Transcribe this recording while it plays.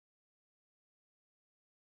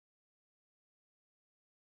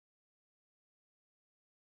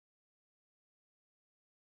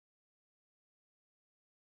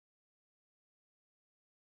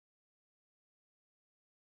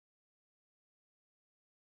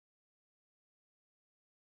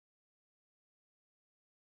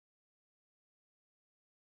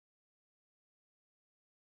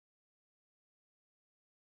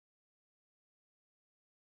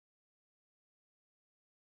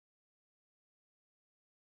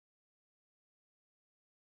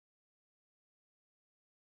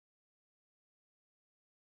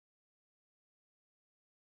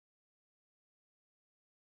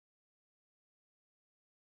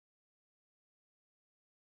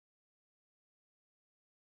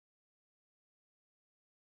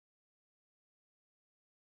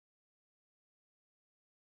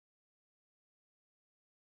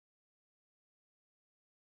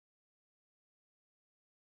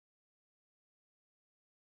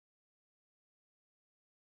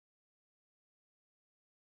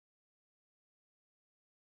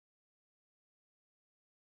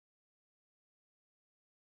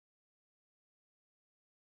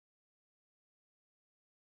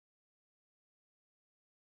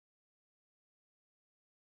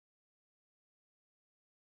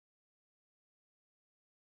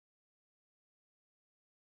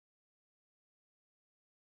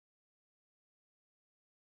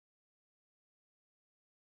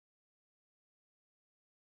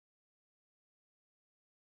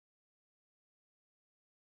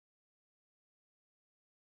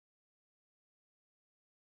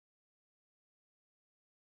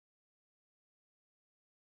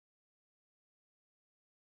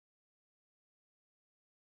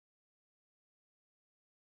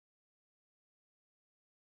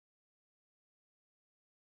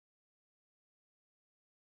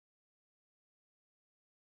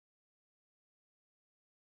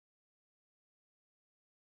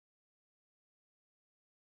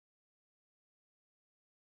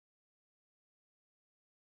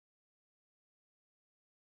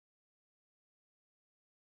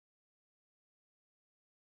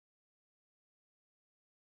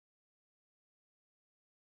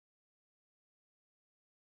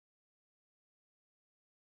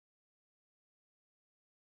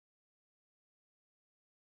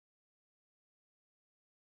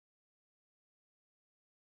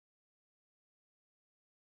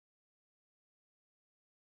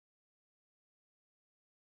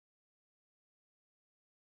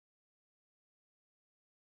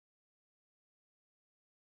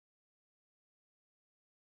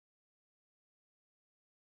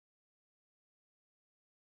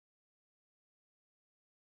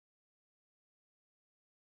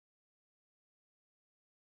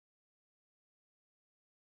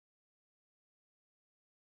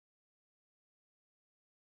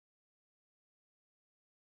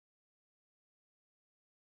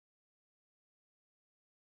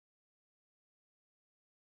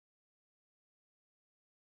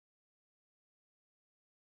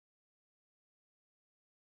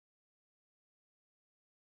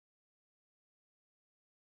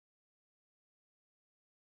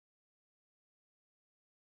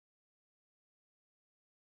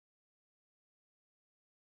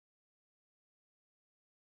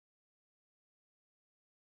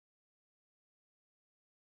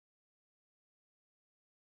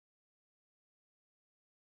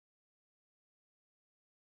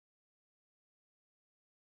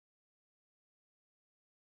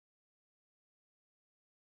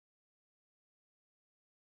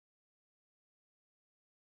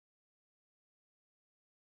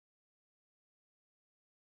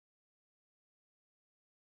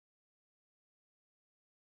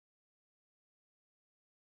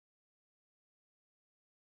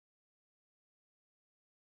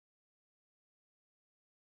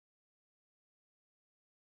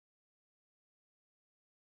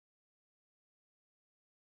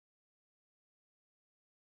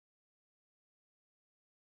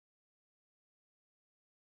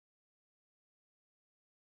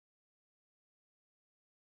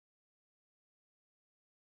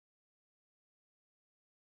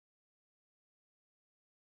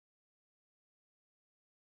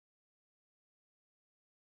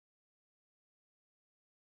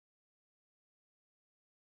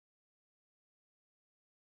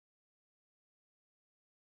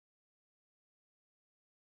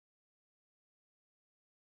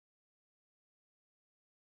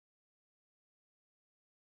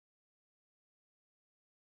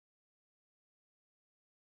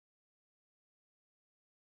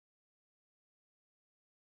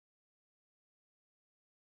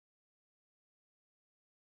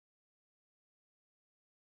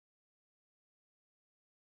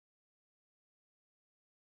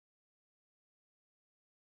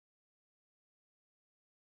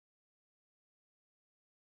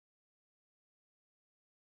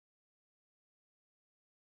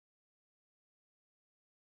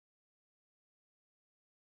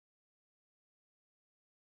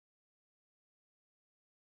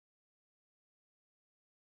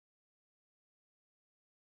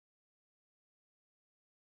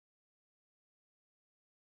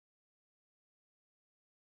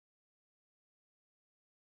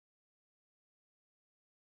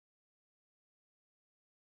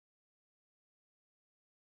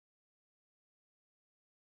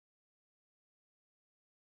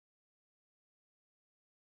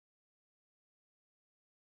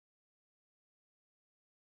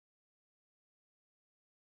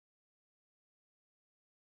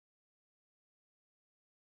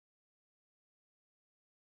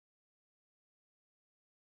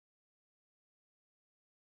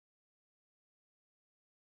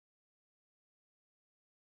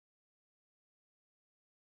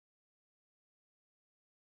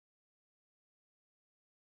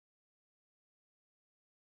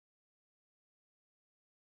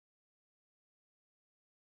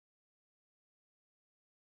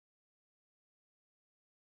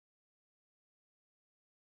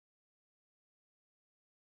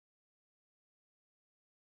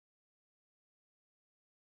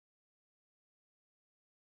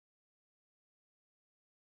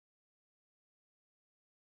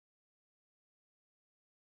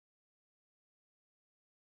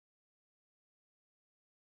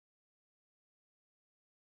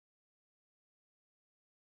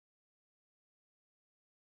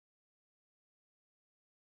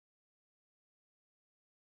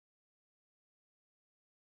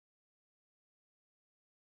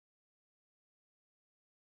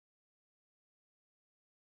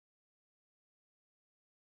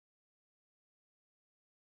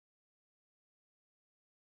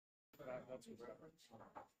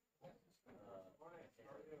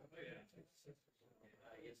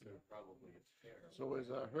So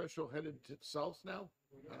is Herschel headed to south now?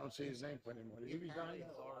 I don't see his name put anymore. Did he resign? I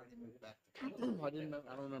didn't.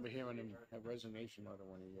 I don't remember hearing him have resignation letter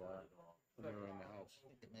when he when they were in the house. I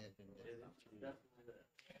think it may have been just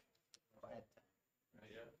quiet time.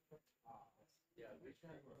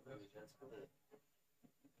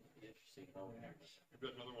 We've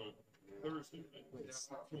got another one Thursday. Wait, it's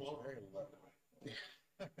very low.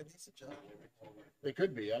 Are these adjusted? They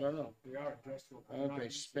could be. I don't know. They are adjustable. I don't know if they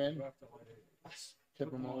spin,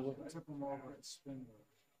 tip them over. Tip them over and spin them.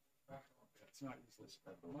 It's not easily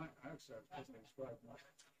spun. Actually, I was supposed to describe my.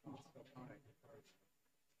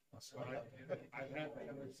 But I've had that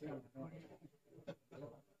other sound. Is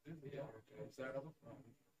that other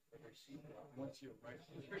problem? Once you're right,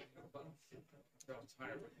 sounds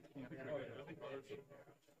higher, but you can't hear it.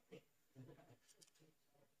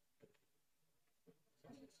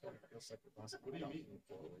 What are you meeting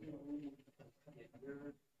for? In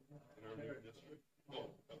our new district? Oh,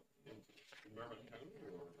 in Merrimack County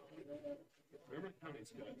or? Merrimack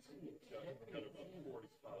County's got about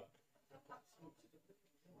 45.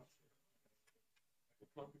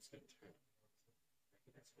 Concord's got 10.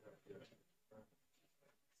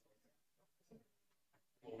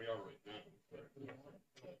 Well, we are right now, but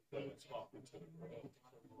it's Hopkinton and Grove.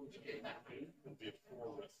 It'll be a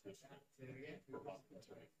 4-ref district for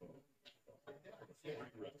Hopkinton and Grove.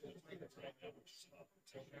 3-ref district right now, which is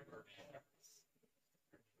Hopkinton and Grove.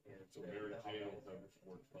 So Mary Jane will have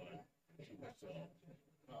 4-5.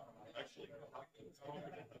 Actually, Hopkinton's going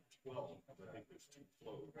to have 12, because I think there's 2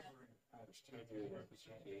 flows. There's 2 new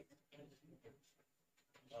representatives.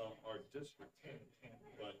 Our district,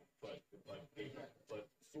 but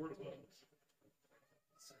sort of a. I'm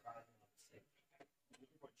not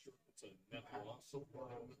quite sure if it's a net loss or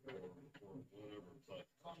whatever, but it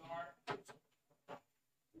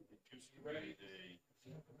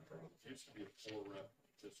used to be a 4-rep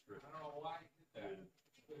district. I don't know why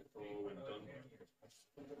with Thoreau and Dunbar.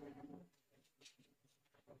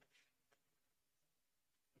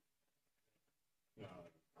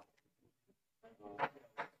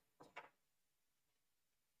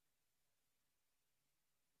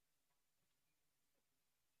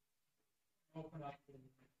 Open up.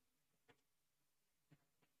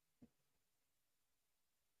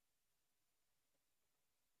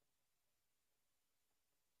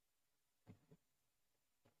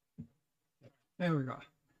 There we go.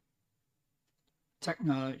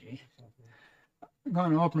 Technology. I'm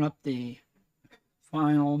going to open up the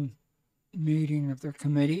final meeting of the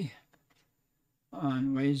committee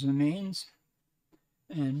on Ways and Means,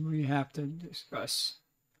 and we have to discuss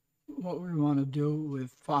what we want to do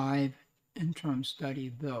with 5 interim study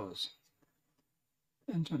bills.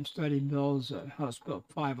 Interim study bills are House Bill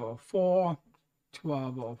 504,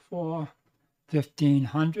 1204,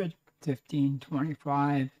 1500,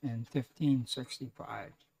 1525, and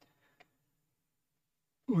 1565.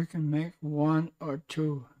 We can make 1 or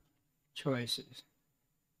 2 choices.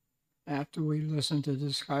 After we listen to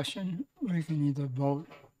discussion, we can either vote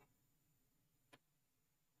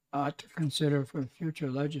to consider for future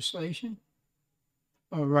legislation,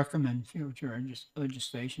 or recommend future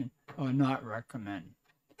legislation, or not recommend.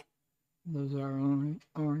 Those are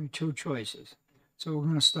only 2 choices. So we're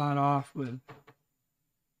going to start off with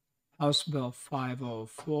House Bill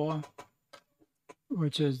 504,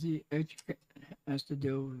 which is has to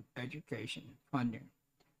do with education funding.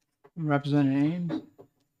 Representative Ames.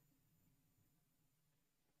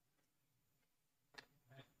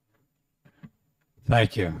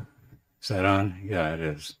 Thank you. Is that on? Yeah, it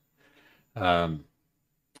is.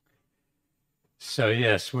 So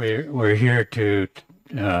yes, we're here to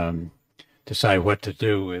decide what to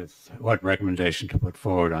do with what recommendation to put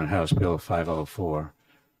forward on House Bill 504.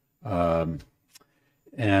 And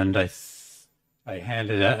I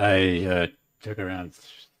took around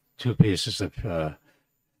 2 pieces of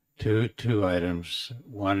two items.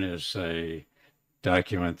 One is a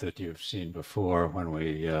document that you've seen before when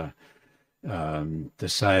we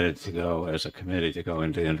decided to go as a committee to go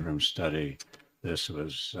into interim study. This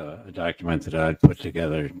was a document that I'd put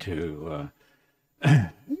together to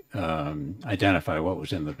identify what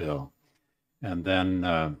was in the bill. And then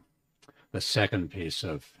the second piece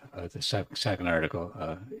of the second article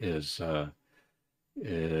is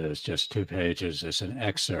just 2 pages. It's an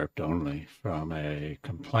excerpt only from a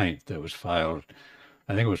complaint that was filed,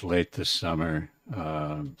 I think it was late this summer,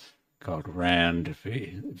 called Rand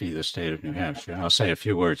v. the State of New Hampshire. I'll say a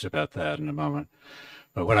few words about that in a moment.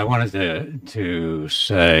 But what I wanted to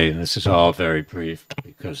say, and this is all very brief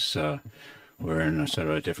because we're in a sort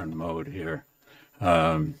of a different mode here,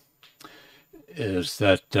 is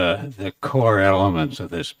that the core elements of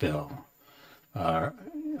this bill are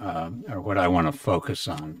what I want to focus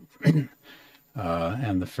on.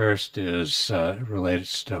 And the first is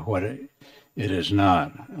relates to what it is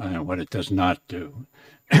not, what it does not do.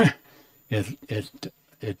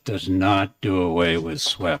 It does not do away with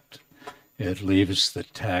SWEPT. It leaves the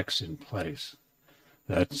tax in place.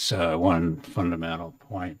 That's one fundamental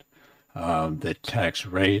point. The tax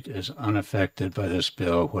rate is unaffected by this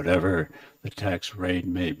bill. Whatever the tax rate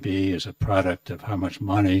may be is a product of how much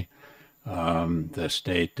money the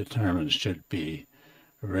state determines should be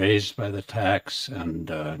raised by the tax. And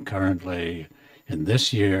currently, in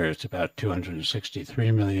this year, it's about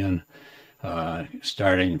 $263 million.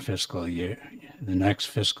 Starting fiscal year, the next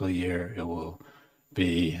fiscal year, it will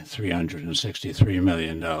be $363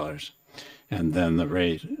 million. And then the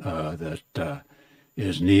rate that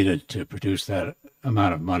is needed to produce that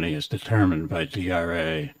amount of money is determined by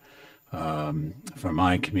DRA. For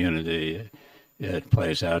my community, it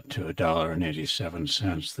plays out to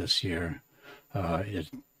 $1.87 this year. It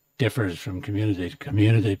differs from community to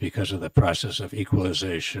community because of the process of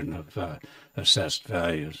equalization of assessed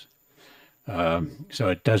values. So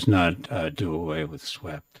it does not do away with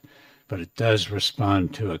SWEPT, but it does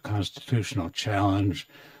respond to a constitutional challenge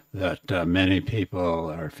that many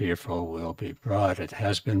people are fearful will be brought. It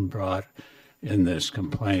has been brought in this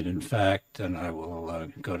complaint, in fact, and I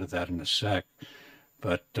will go to that in a sec.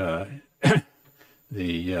 But the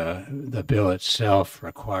bill itself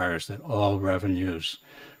requires that all revenues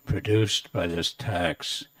produced by this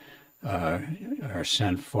tax are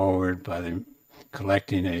sent forward by the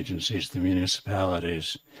collecting agencies, the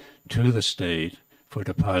municipalities, to the state for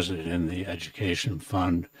deposit in the education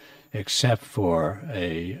fund, except for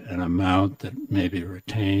an amount that may be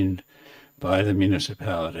retained by the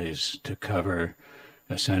municipalities to cover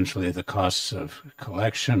essentially the costs of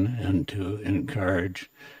collection and to encourage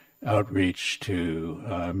outreach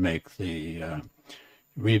to make the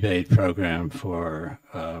rebate program for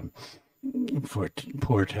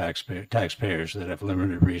poor taxpayers that have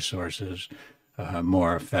limited resources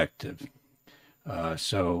more effective.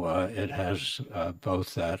 So it has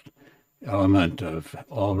both that element of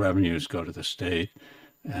all revenues go to the state,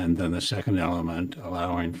 and then the second element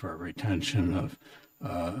allowing for retention of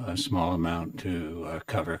a small amount to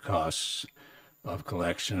cover costs of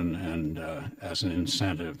collection and as an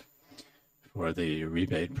incentive for the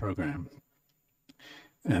rebate program.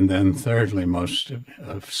 And then thirdly, most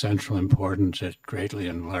of central importance, it greatly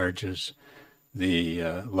enlarges the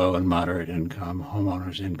low and moderate income,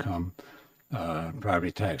 homeowners income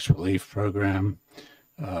property tax relief program.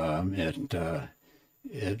 The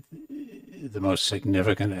most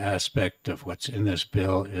significant aspect of what's in this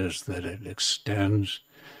bill is that it extends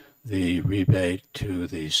the rebate to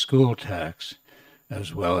the school tax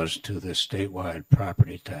as well as to the statewide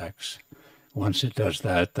property tax. Once it does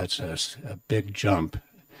that, that's a big jump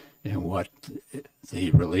in what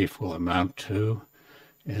the relief will amount to.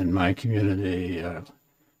 In my community,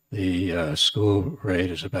 the school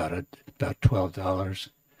rate is about $12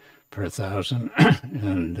 per thousand,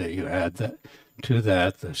 and you add that to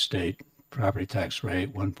that the state property tax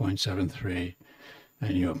rate 1.73,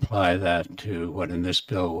 and you apply that to what in this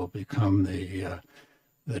bill will become the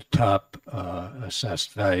top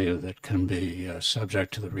assessed value that can be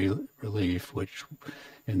subject to the relief, which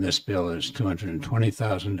in this bill is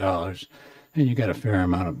 $220,000, and you get a fair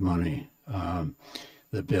amount of money.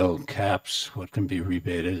 The bill caps what can be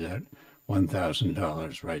rebated at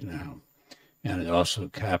 $1,000 right now. And it also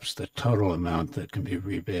caps the total amount that can be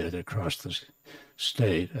rebated across the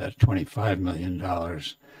state at $25 million.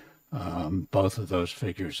 Both of those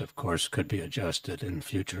figures, of course, could be adjusted in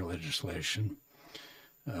future legislation.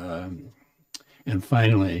 And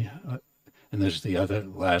finally, and this is the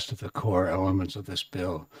last of the core elements of this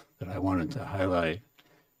bill that I wanted to highlight,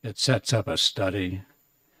 it sets up a study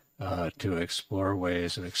to explore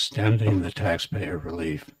ways of extending the taxpayer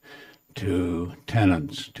relief to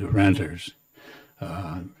tenants, to renters.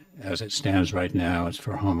 As it stands right now, it's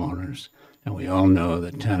for homeowners. And we all know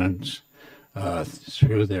that tenants,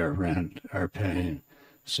 through their rent, are paying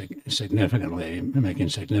significantly, making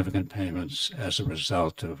significant payments as a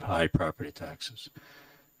result of high property taxes.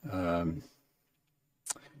 And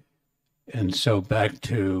so back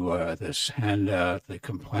to this handout, the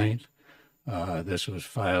complaint. This was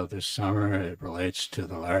filed this summer. It relates to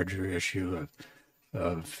the larger issue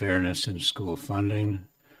of fairness in school funding.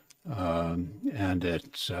 And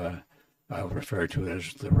it's, I'll refer to it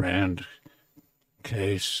as the Rand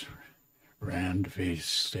case, Rand v.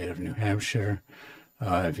 State of New Hampshire.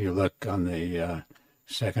 If you look on the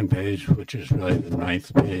second page, which is really the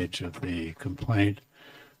ninth page of the complaint,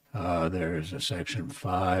 there is a section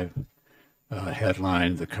 5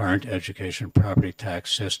 headline, "The current education property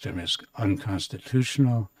tax system is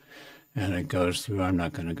unconstitutional." And it goes through, I'm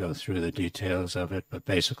not going to go through the details of it, but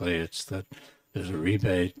basically it's that there's a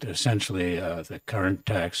rebate. Essentially, the current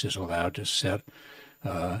tax is allowed to set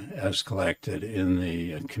as collected in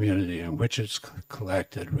the community in which it's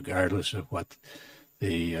collected, regardless of what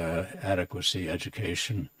the adequacy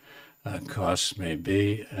education costs may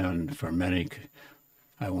be. And for many,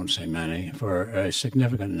 I won't say many, for a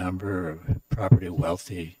significant number of property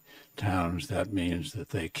wealthy towns, that means that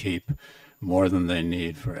they keep more than they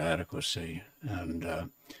need for adequacy. And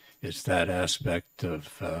it's that aspect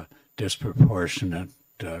of disproportionate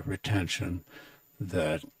retention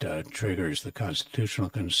that triggers the constitutional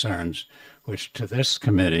concerns, which to this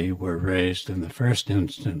committee were raised in the first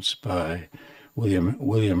instance by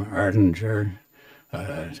William Ardinger,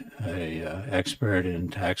 a expert in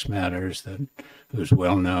tax matters who's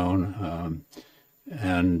well known,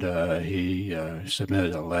 and he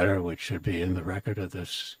submitted a letter which should be in the record of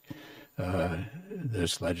this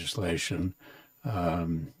legislation,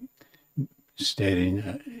 stating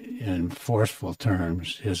in forceful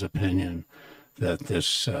terms his opinion that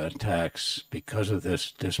this tax, because of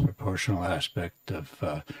this disproportional aspect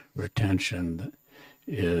of retention,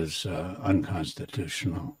 is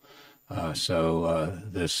unconstitutional. So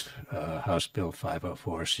this House Bill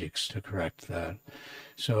 504 seeks to correct that.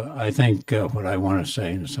 So I think what I want to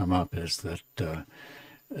say and sum up is that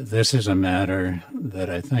this is a matter that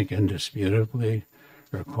I think indisputably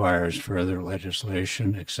requires further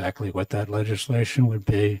legislation. Exactly what that legislation would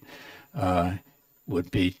be to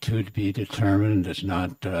be determined. It's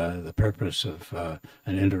not the purpose of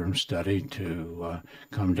an interim study to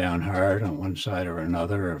come down hard on one side or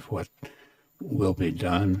another of what will be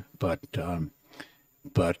done, but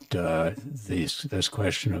this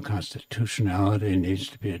question of constitutionality needs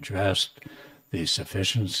to be addressed. The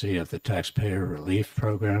sufficiency of the taxpayer relief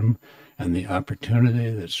program and the opportunity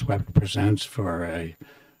that SWEP presents for a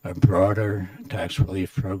broader tax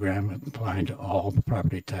relief program applying to all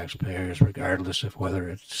property taxpayers, regardless of whether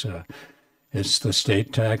it's the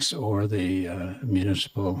state tax or the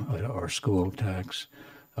municipal or school tax,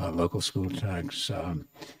 local school tax.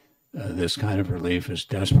 This kind of relief is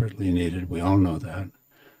desperately needed. We all know that.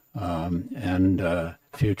 And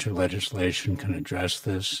future legislation can address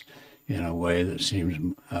this in a way that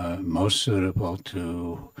seems most suitable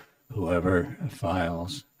to whoever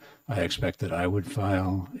files. I expect that I would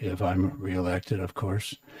file if I'm reelected, of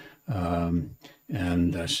course, and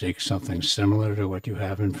seek something similar to what you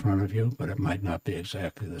have in front of you, but it might not be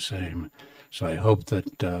exactly the same. So I hope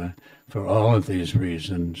that for all of these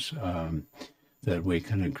reasons, that we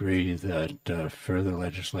can agree that further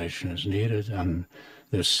legislation is needed on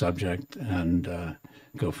this subject and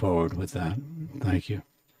go forward with that. Thank you.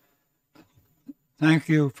 Thank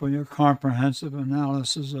you for your comprehensive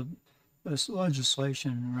analysis of this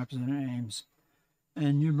legislation, Representative Ames.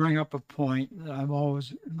 And you bring up a point that I've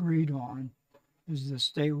always agreed on, is the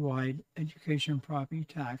statewide education property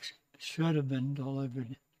tax should have been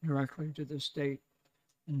delivered directly to the state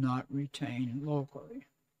and not retained locally.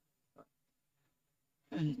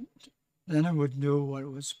 And then it would do what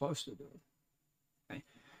it was supposed to do. Okay.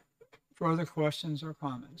 Further questions or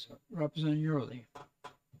comments? Representative Yurley.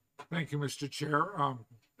 Thank you, Mr. Chair.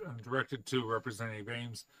 Directed to Representative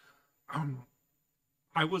Ames.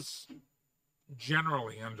 I was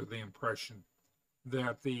generally under the impression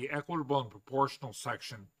that the equitable and proportional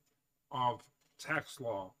section of tax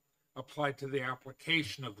law applied to the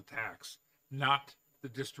application of the tax, not the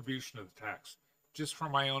distribution of the tax. Just for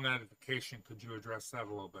my own edification, could you address that a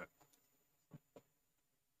little bit?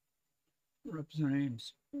 Representative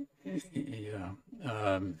Ames.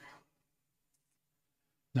 Yeah.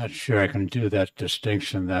 Not sure I can do that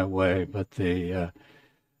distinction that way, but the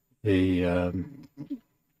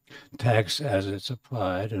tax as it's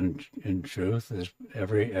applied in truth is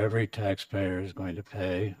every taxpayer is going to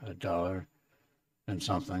pay $1 and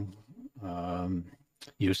something.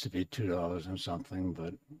 Used to be $2 and something,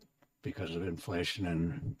 but because of inflation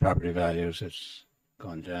and property values, it's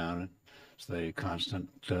gone down. So the constant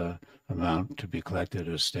amount to be collected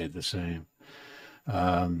has stayed the same.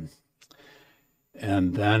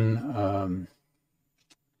 And then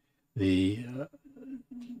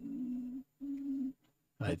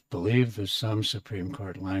I believe there's some Supreme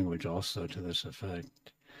Court language also to this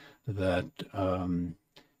effect, that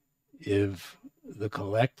if the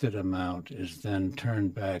collected amount is then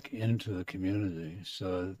turned back into the community,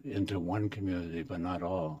 so into one community, but not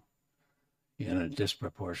all, in a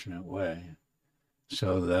disproportionate way.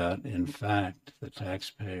 so that in fact the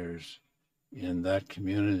taxpayers in that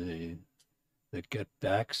community that get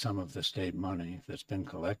back some of the state money that's been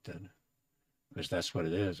collected, because that's what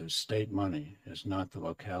it is, it's state money, it's not the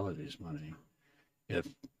locality's money. If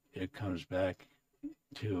it comes back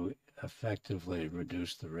to effectively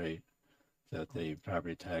reduce the rate that the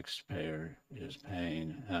property taxpayer is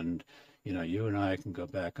paying. And, you know, you and I can go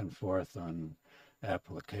back and forth on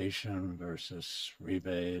application versus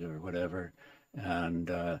rebate or whatever.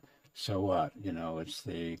 And so what? You know, it's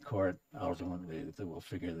the court ultimately that will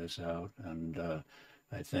figure this out. And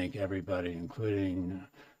I think everybody, including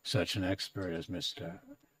such an expert as Mr.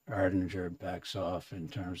 Ardinger, backs off in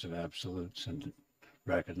terms of absolutes and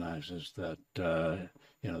recognizes that,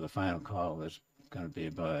 you know, the final call is going to be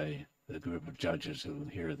by the group of judges who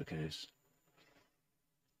hear the case.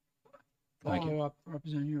 Thank you. Follow up,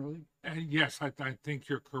 Representative Early. Yes, I think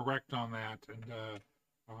you're correct on that. And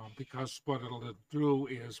because what it'll do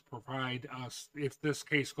is provide us, if this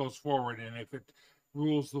case goes forward and if it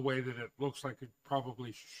rules the way that it looks like it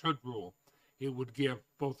probably should rule, it would give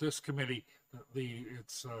both this committee,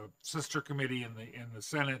 its sister committee in the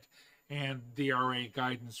Senate, and DRA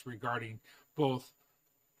guidance regarding both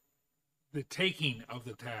the taking of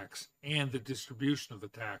the tax and the distribution of the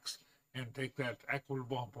tax, and take that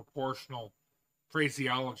equitable and proportional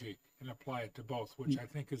phraseology and apply it to both, which I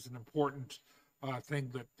think is an important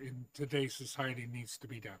thing that in today's society needs to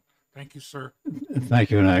be done. Thank you, sir.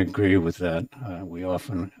 Thank you, and I agree with that. We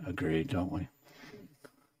often agree, don't we?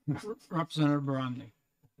 Representative Bromley.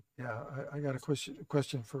 Yeah, I got a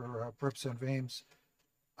question for Representative Ames.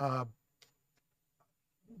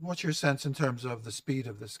 What's your sense in terms of the speed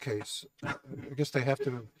of this case? I guess they have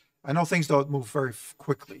to, I know things don't move very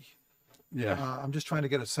quickly. Yeah. I'm just trying to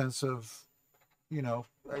get a sense of, you know,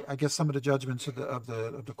 I guess some of the judgments of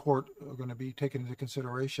the court are going to be taken into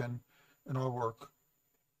consideration in our work.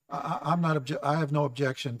 I have no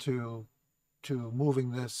objection to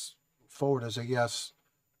moving this forward as a yes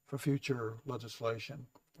for future legislation,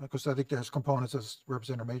 because I think there's components, as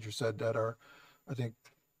Representative Major said, that are, I think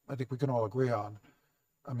we can all agree on.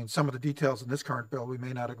 I mean, some of the details in this current bill we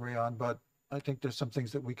may not agree on, but I think there's some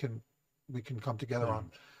things that we can come together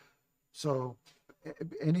on. So,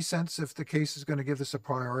 any sense if the case is going to give this a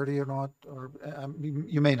priority or not? Or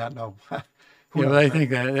you may not know. Yeah, well, I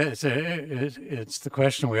think that it's the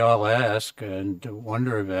question we all ask and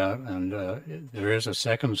wonder about. And there is a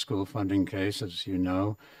second school funding case, as you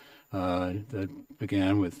know, that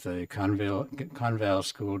began with the Conval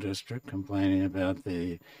School District complaining about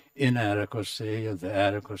the inadequacy of the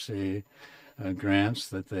adequacy grants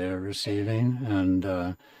that they're receiving.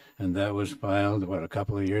 And that was filed, what, a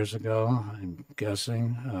couple of years ago, I'm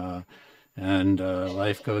guessing. And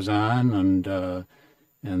life goes on,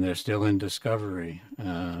 and they're still in discovery.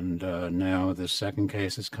 And now the second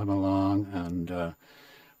case has come along, and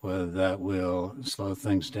whether that will slow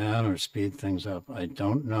things down or speed things up, I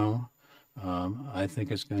don't know. I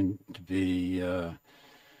think it's going to be,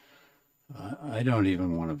 I don't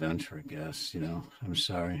even want to venture a guess, you know, I'm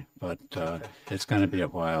sorry, but it's going to be a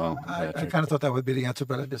while. I kind of thought that would be the answer,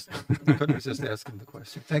 but I just couldn't resist asking the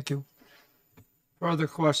question. Thank you. Further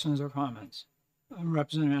questions or comments?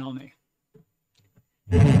 Representative Almy.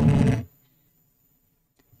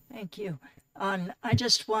 Thank you. I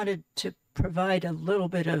just wanted to provide a little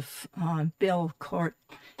bit of bill court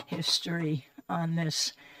history on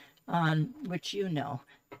this, which you know,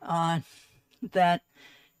 that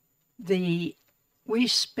we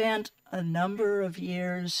spent a number of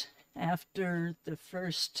years after the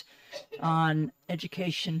first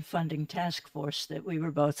education funding task force that we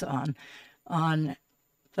were both on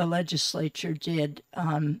the legislature did,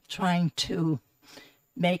 trying to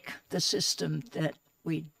make the system that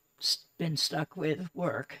we'd been stuck with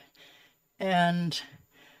work. And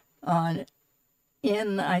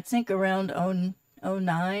in, I think, around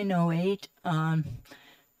 09, 08,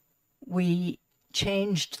 we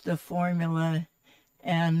changed the formula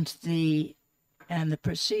and the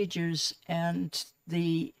procedures, and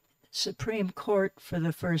the Supreme Court for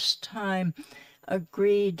the first time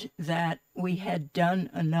agreed that we had done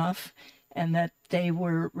enough and that they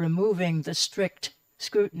were removing the strict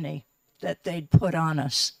scrutiny that they'd put on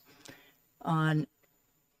us. On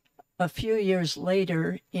a few years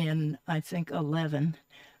later, in I think 11,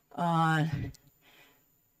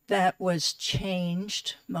 that was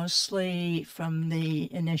changed, mostly from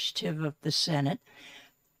the initiative of the Senate,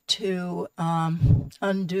 to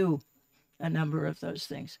undo a number of those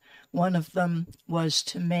things. One of them was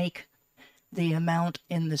to make the amount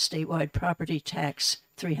in the statewide property tax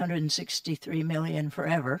 $363 million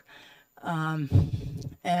forever.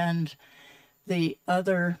 And the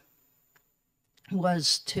other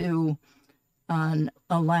was to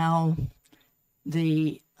allow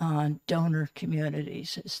the donor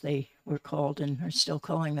communities, as they were called and are still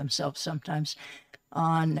calling themselves sometimes,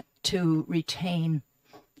 to retain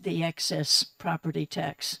the excess property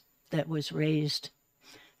tax that was raised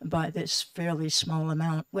by this fairly small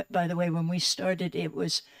amount. By the way, when we started, it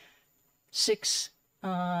was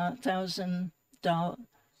 $6,000,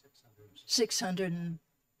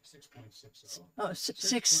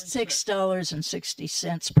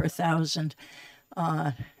 $6.60 per thousand,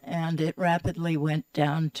 and it rapidly went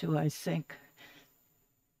down to, I think,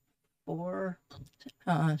 $4,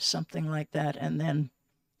 something like that, and then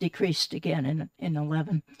decreased again in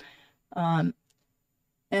 11. And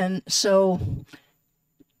so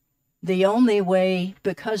the only way,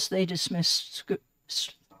 because they dismissed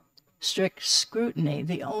strict scrutiny,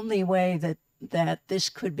 the only way that this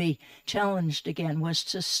could be challenged again was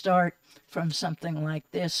to start from something like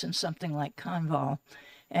this and something like Conval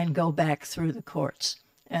and go back through the courts.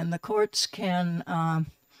 And the courts can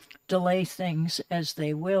delay things as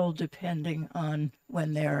they will, depending on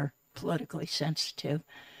when they're politically sensitive.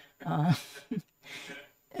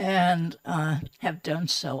 And have done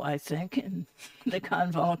so, I think, in the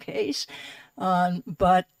Conval case.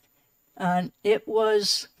 But it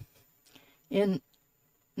was in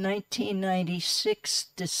 1996,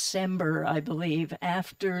 December, I believe,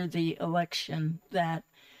 after the election, that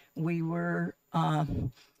we were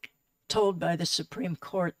told by the Supreme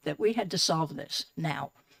Court that we had to solve this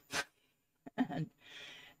now.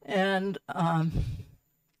 and or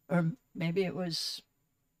maybe it was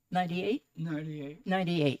 98?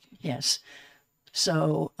 98, yes.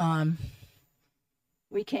 So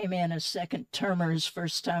we came in as second termers,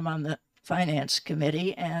 first time on the Finance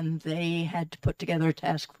Committee, and they had to put together a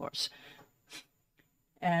task force.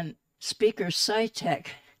 And Speaker Sytek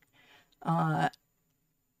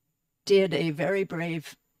did a very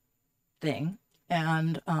brave thing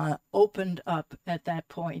and opened up at that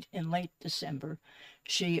point in late December.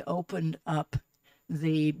 She opened up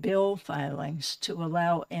the bill filings to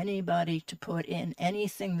allow anybody to put in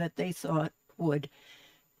anything that they thought would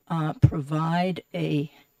provide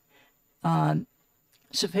a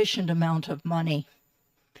sufficient amount of money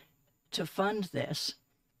to fund this.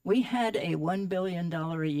 We had a $1 billion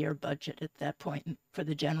a year budget at that point for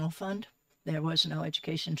the general fund. There was no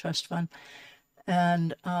education trust fund.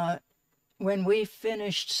 And when we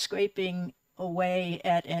finished scraping away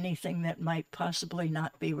at anything that might possibly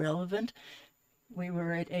not be relevant, we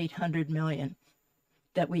were at 800 million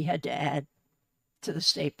that we had to add to the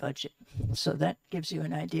state budget. So that gives you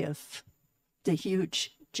an idea of the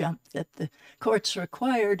huge jump that the courts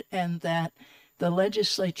required and that the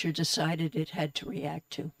legislature decided it had to react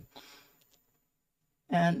to.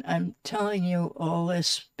 And I'm telling you all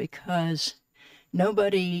this because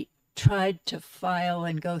nobody tried to file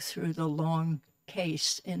and go through the long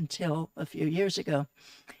case until a few years ago.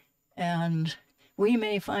 And we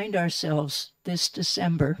may find ourselves this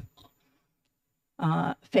December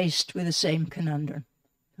faced with the same conundrum.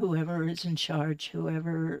 Whoever is in charge,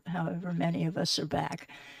 however many of us are back.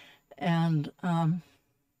 And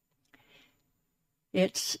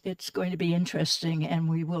it's going to be interesting, and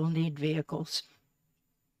we will need vehicles.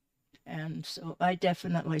 And so I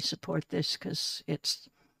definitely support this because it's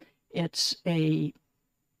a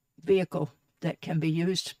vehicle that can be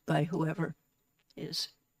used by whoever is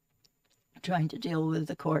trying to deal with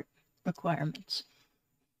the court requirements.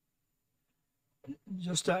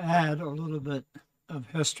 Just to add a little bit of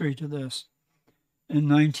history to this, in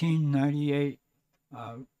 1998,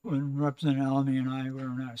 when Representative Alamy and I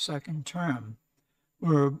were in our second term,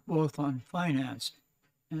 we were both on finance.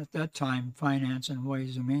 And at that time, finance and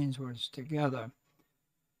Ways and Means was together.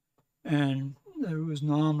 And there was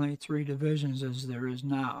normally 3 divisions as there is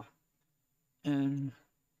now. And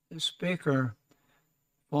the speaker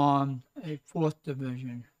formed a 4th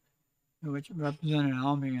division, which Representative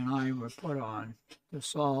Alamy and I were put on to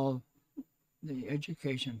solve the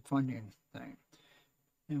education funding thing.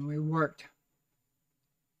 And we worked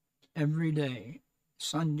every day,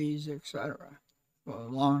 Sundays, etc., for a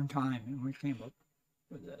long time, and we came up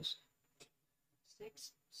with this.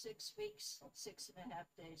 6 weeks, 6.5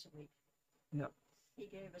 days a week. Yep. He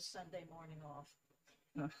gave us Sunday morning off.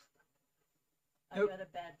 Uh, I got a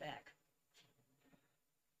bad back.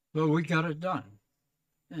 But we got it done,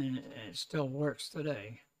 and it still works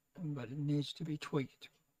today, but it needs to be tweaked.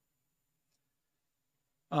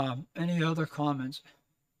 Any other comments?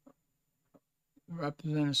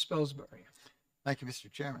 Representative Spilsbury. Thank you,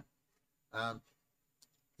 Mr. Chairman.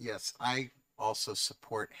 Yes, I also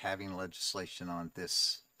support having legislation on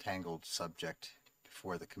this tangled subject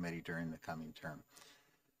before the committee during the coming term.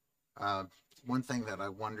 One thing that I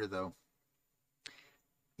wonder though,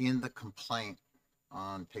 in the complaint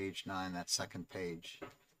on page 9, that second page,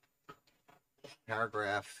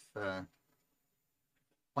 paragraph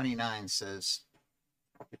 29 says,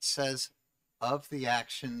 it says, of the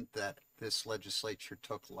action that this legislature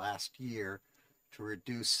took last year to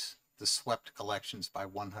reduce the swept collections by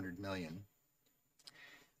 100 million.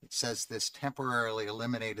 It says this temporarily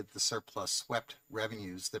eliminated the surplus swept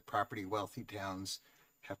revenues that property wealthy towns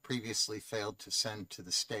have previously failed to send to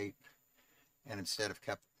the state and instead have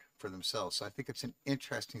kept for themselves. So I think it's an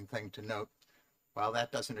interesting thing to note. While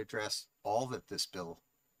that doesn't address all that this bill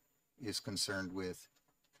is concerned with,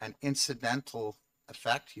 an incidental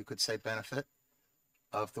effect, you could say benefit,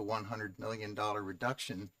 of the $100 million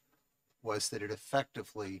reduction was that it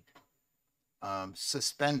effectively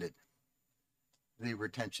suspended the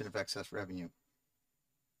retention of excess revenue.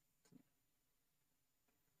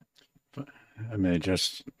 I mean,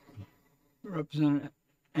 just Representative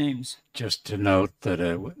Ames. to note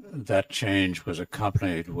that that change was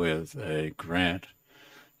accompanied with a grant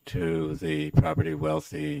to the property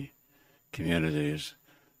wealthy communities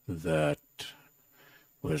that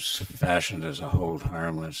was fashioned as a hold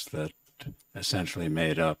harmless that essentially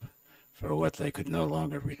made up for what they could no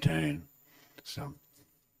longer retain. So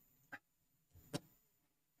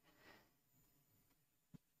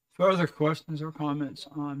Further questions or comments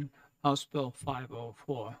on House Bill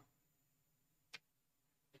 504?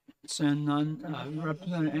 Seeing none,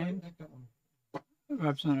 Representative Ames,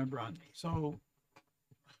 Representative Brun. So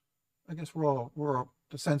I guess we're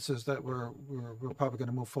the sense is that we're probably going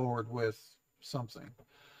to move forward with something.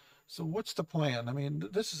 So what's the plan? I mean,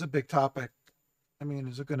 this is a big topic. I mean,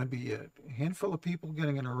 is it going to be a handful of people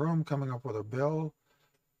getting in a room, coming up with a bill?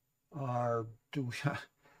 Or do we,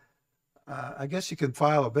 I guess you can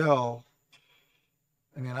file a bill.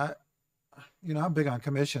 I mean, I'm big on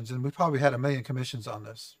commissions, and we probably had 1 million commissions on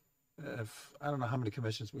this. I don't know how many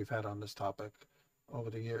commissions we've had on this topic over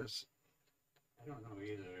the years. I don't know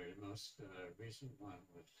either. Most recent one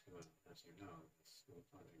was, as you know, the School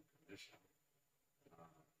Funding Commission.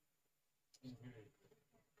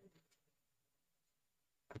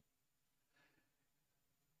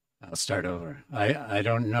 I'll start over. I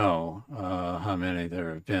don't know how many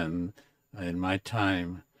there have been in my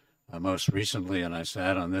time. Most recently, and I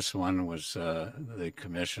sat on this one, was the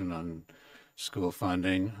Commission on School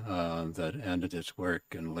Funding that ended its work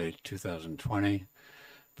in late 2020.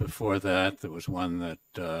 Before that, there was one that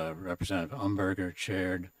Representative Umberger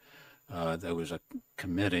chaired. There was a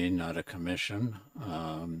committee, not a commission.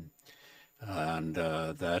 And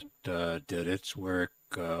that did its work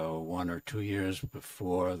 1 or 2 years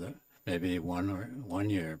before maybe 1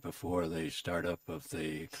 year before the startup of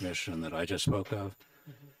the commission that I just spoke of.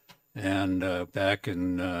 And back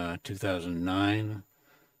in 2009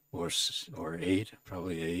 or 8,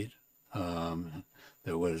 probably 8,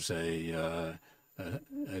 there was a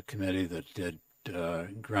committee that did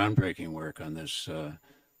groundbreaking work on this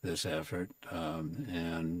effort,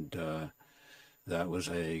 and that was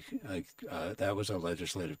a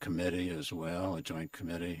legislative committee as well, a joint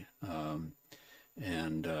committee,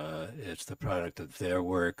 and it's the product of their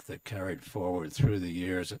work that carried forward through the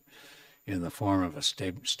years in the form of a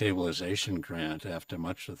stabilization grant after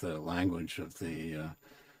much of the language of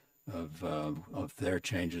their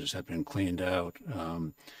changes had been cleaned out.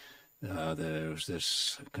 There was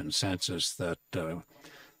this consensus that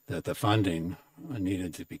the funding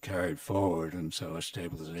needed to be carried forward, and so a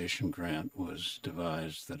stabilization grant was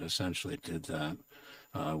devised that essentially did that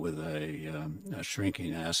with a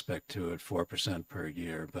shrinking aspect to it, 4% per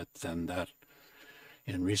year. But then that,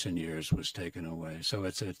 in recent years, was taken away. So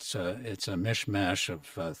it's a mishmash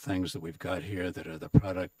of things that we've got here that are the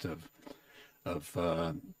product of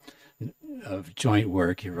joint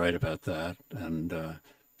work. You're right about that, and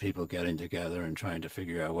people getting together and trying to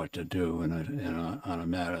figure out what to do on a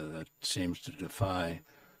matter that seems to defy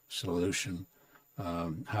solution.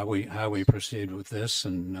 How we proceed with this,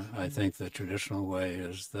 and I think the traditional way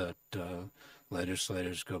is that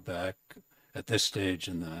legislators go back at this stage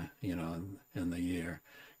in the year,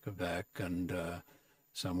 go back and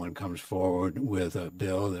someone comes forward with a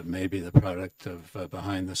bill that may be the product of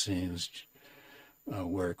behind the scenes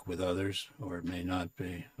work with others, or it may not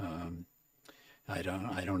be. I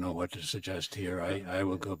don't know what to suggest here. I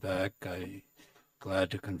will go back. I'm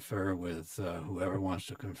glad to confer with whoever wants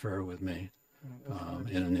to confer with me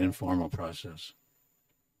in an informal process.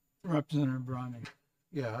 Representative Browning.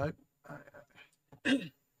 Yeah,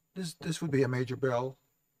 this would be a major bill.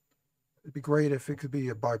 It'd be great if it could be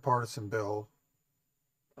a bipartisan bill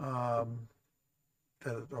that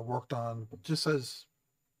I worked on, just as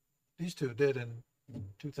these two did in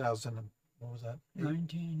 2000, what was that?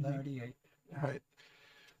 1998. All right.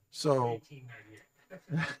 So,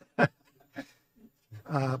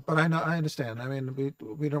 but I understand. I mean,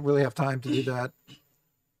 we don't really have time to do that.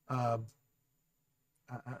 I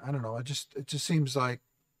don't know. It just seems like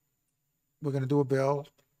we're going to do a bill.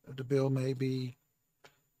 The bill may be,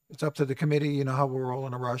 it's up to the committee. You know how we're all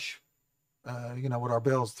in a rush. You know, with our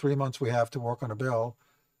bills, 3 months we have to work on a bill.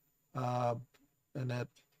 And that,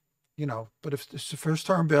 you know, but if it's the first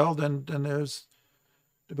term bill, then there's,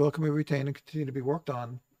 the bill can be retained and continue to be worked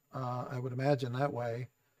on. I would imagine that way.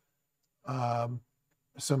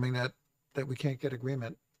 Assuming that we can't get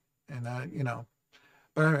agreement and you know,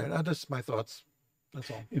 but anyway, that's my thoughts.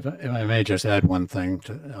 That's all. If I may just add one thing,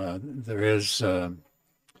 there is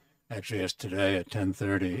actually, as today at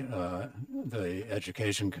 10:30, the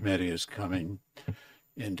Education Committee is coming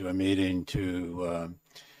into a meeting to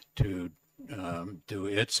do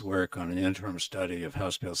its work on an interim study of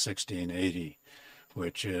House Bill 1680,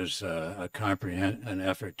 which is an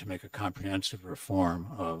effort to make a comprehensive reform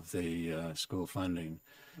of the school funding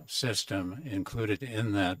system. Included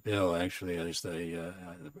in that bill actually is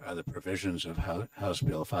are the provisions of House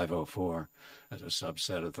Bill 504 as a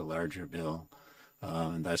subset of the larger bill.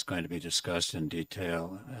 And that's going to be discussed in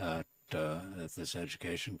detail at this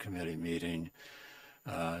Education Committee meeting.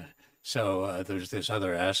 So there's this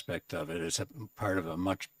other aspect of it. It's a part of a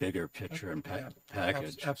much bigger picture and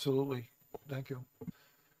package. Absolutely. Thank you.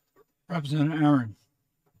 Representative Aaron.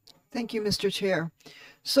 Thank you, Mr. Chair.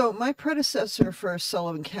 So my predecessor for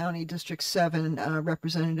Sullivan County District 7,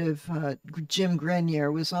 Representative Jim Grenier,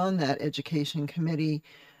 was on that education committee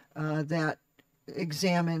that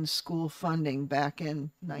examined school funding back in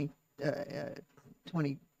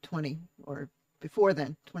 2020 or before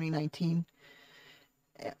then, 2019.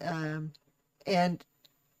 And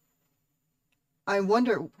I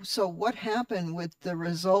wonder, so what happened with the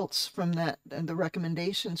results from that and the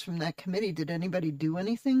recommendations from that committee? Did anybody do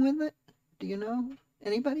anything with it? Do you know?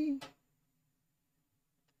 Anybody?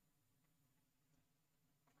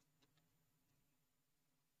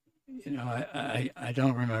 You know, I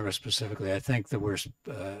don't remember specifically. I think there were,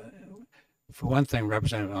 for one thing,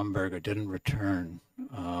 Representative Umberger didn't return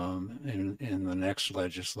in the next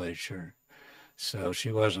legislature. So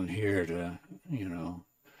she wasn't here to, you know,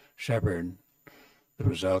 shepherd the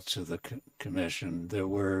results of the commission. There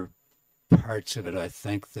were parts of it, I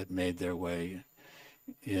think, that made their way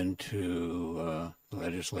into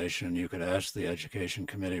legislation. You could ask the Education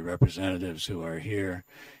Committee representatives who are here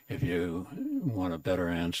if you want a better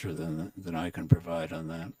answer than I can provide on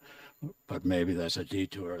that. But maybe that's a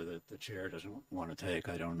detour that the chair doesn't want to take.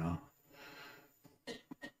 I don't know.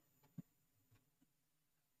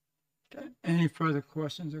 Any further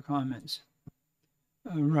questions or comments?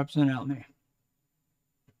 Representative Elney.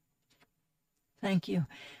 Thank you.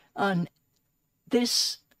 On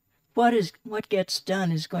this, what gets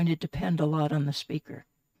done is going to depend a lot on the speaker.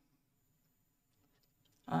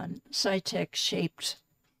 SciTech shaped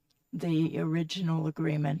the original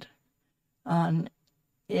agreement on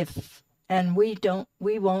we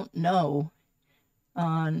won't know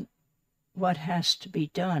on what has to be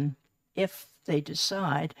done if they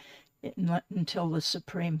decide until the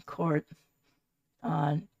Supreme Court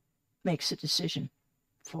makes a decision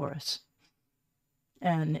for us.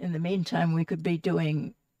 And in the meantime, we could be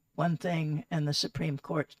doing one thing and the Supreme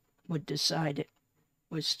Court would decide it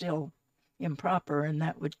was still improper, and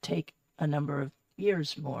that would take a number of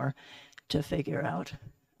years more to figure out.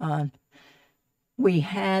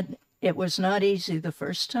 It was not easy the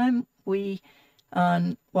first time.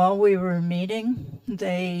 While we were meeting,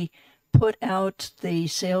 they put out the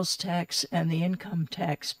sales tax and the income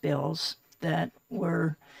tax bills that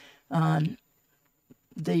were on.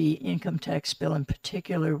 The income tax bill in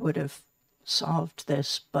particular would have solved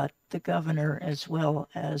this, but the governor, as well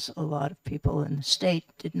as a lot of people in the state,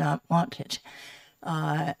 did not want it.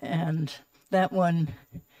 And that one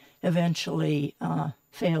eventually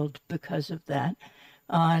failed because of that.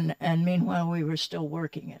 And meanwhile, we were still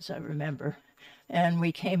working, as I remember. And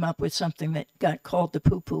we came up with something that got called the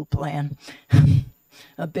poo-poo plan.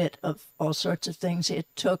 A bit of all sorts of things. It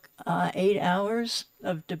took 8 hours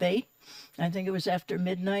of debate. I think it was after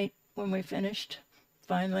midnight when we finished,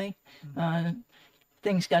 finally.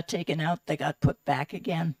 Things got taken out. They got put back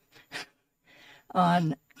again.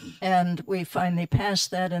 And we finally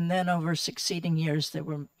passed that, and then over succeeding years, there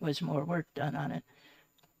was more work done on it.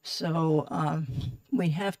 So we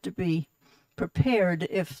have to be prepared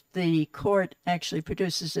if the court actually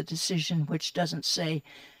produces a decision which doesn't say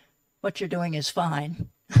what you're doing is fine,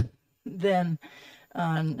 then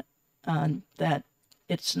that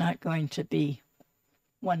it's not going to be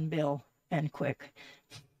one bill and quick.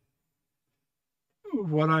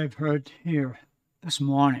 what I've heard here this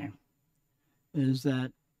morning is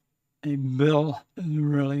that a bill is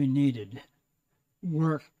really needed.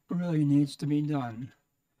 Work really needs to be done.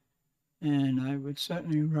 And I would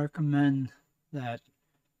certainly recommend that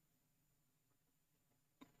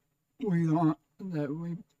we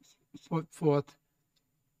put forth,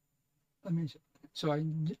 so I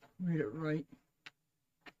read it right.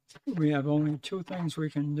 We have only two things we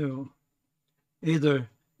can do. Either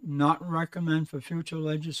not recommend for future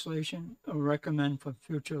legislation or recommend for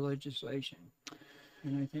future legislation.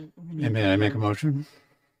 And I think we need. And may I make a motion?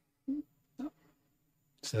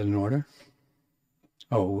 Is that in order?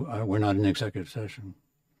 Oh, we're not in executive session.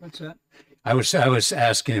 What's that? I was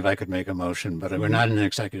asking if I could make a motion, but we're not in an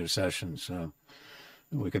executive session, so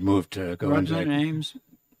we could move to go into Representative Ames,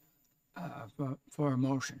 for a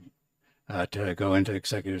motion. to go into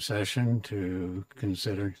executive session to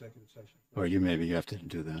consider, Executive session. or you have to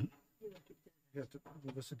do that. You have to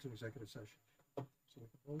listen to executive session. So we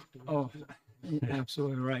can vote. Do we Oh, have to- you're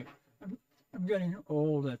absolutely right. I'm getting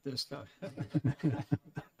old at this stuff.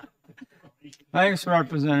 Thanks,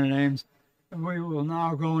 Representative Ames. We will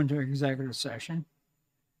now go into executive session.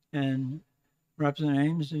 And Representative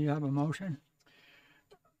Ames, do you have a motion?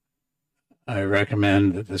 I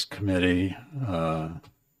recommend that this committee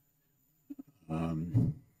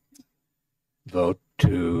vote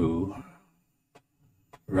to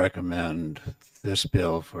recommend this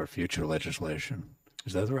bill for future legislation.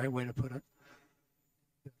 Is that the right way to put it?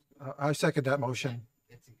 I second that motion.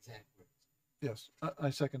 Yes, I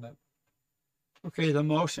second that. Okay, the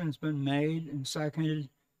motion's been made and seconded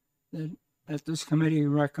that this committee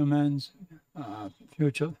recommends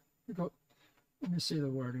future. Let me see the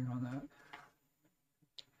wording on that.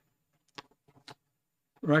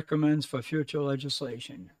 Recommends for future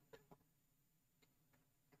legislation.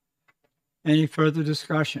 Any further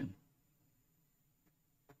discussion?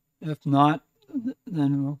 If not,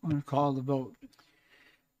 then we're going to call the vote.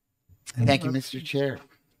 Thank you, Mr. Chair.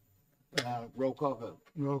 Roll call vote.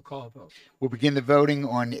 Roll call vote. We'll begin the voting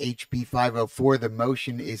on HB 504. The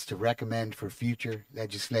motion is to recommend for future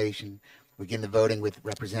legislation. We'll begin the voting with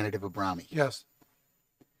Representative Abrami. Yes.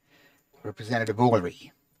 Representative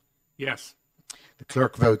Ulrey. Yes. The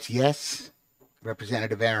clerk votes yes.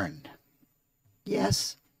 Representative Aaron.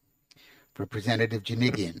 Yes. Representative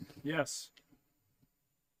Janigian. Yes.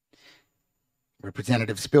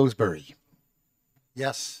 Representative Spilsbury.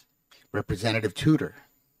 Yes. Representative Tudor.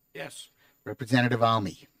 Yes. Representative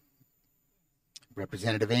Almy.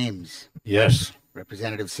 Representative Ames. Yes.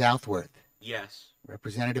 Representative Southworth. Yes.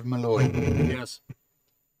 Representative Malloy. Yes.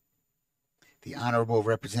 The Honorable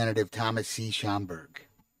Representative Thomas C. Schomburg.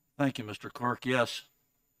 Thank you, Mr. Clerk. Yes.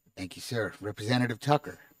 Thank you, sir. Representative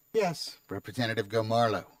Tucker. Yes. Representative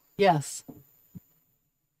Gomarlo. Yes.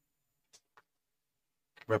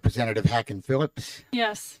 Representative Hacken Phillips.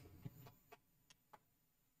 Yes.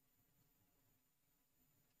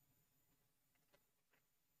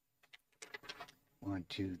 One,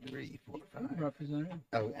 two, three, four, five. Representative?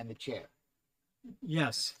 Oh, and the chair.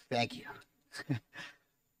 Yes. Thank you.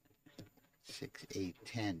 6, 8,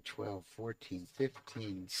 10, 12, 14,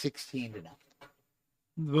 15, 16 to nothing.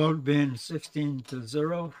 The vote being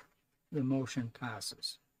 16-0, the motion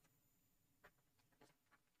passes.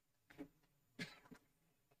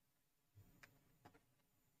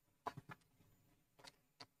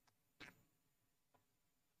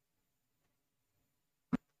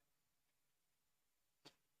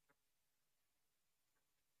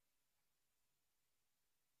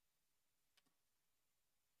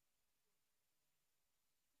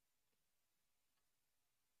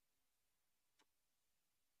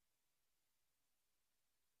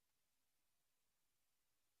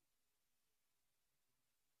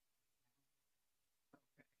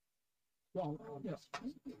 Well, yeah.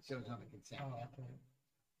 So it's on the consent.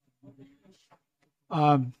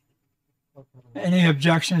 Any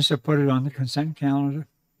objections to put it on the consent calendar?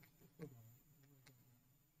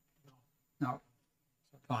 No.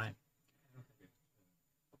 Fine.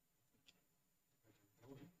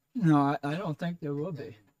 No, I don't think there will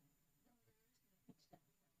be.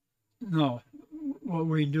 No, what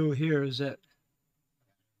we do here is that.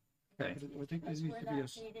 Okay. I think there needs to be a.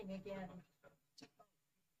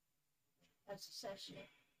 That's a session.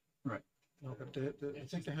 No, but I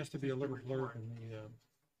think there has to be a little blurb in the,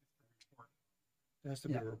 there has to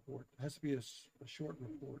be a report. It has to be a short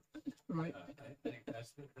report. Right. I think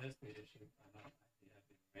that's the issue.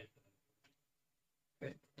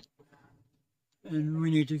 Okay. And we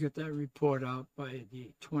need to get that report out by the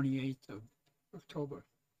 28th of October.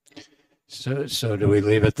 So do we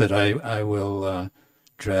leave it that I will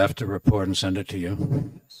draft a report and send it to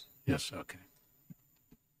you? Yes, okay.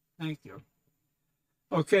 Thank you.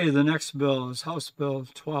 Okay, the next bill is House Bill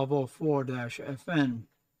 1204-FN.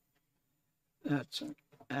 That's an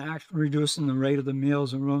act reducing the rate of the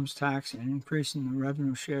meals and rooms tax and increasing the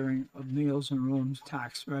revenue sharing of meals and rooms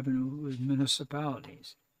tax revenue with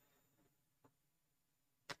municipalities.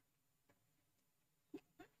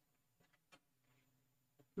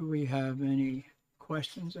 Do we have any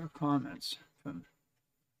questions or comments from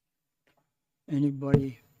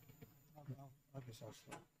anybody? I guess I'll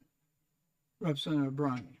start. Representative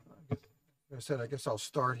Bronny. Like I said, I guess I'll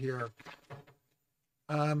start here.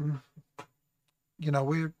 You know,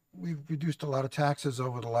 we've reduced a lot of taxes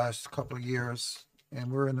over the last couple of years,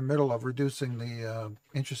 and we're in the middle of reducing the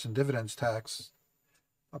interest and dividends tax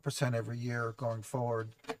 1% every year going forward.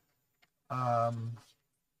 I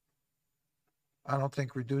don't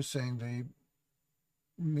think reducing the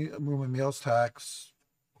room and meals tax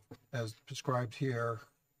as prescribed here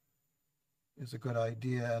is a good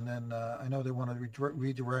idea. And then I know they want to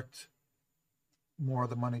redirect more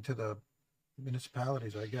of the money to the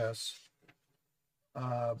municipalities, I guess,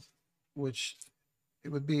 which it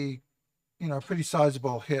would be, you know, a pretty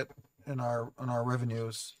sizable hit in our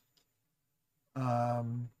revenues.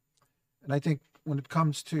 And I think when it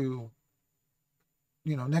comes to,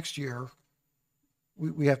 you know, next year,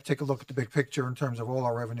 we have to take a look at the big picture in terms of all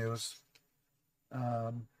our revenues.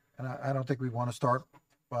 And I don't think we want to start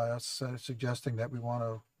by us suggesting that we want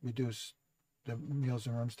to reduce the meals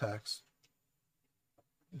and rooms tax.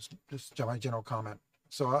 Just my general comment.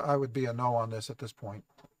 So I would be a no on this at this point.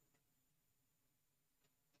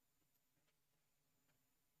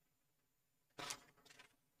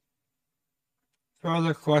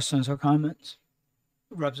 Further questions or comments?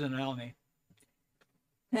 Representative Almy.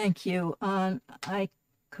 Thank you. I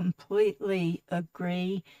completely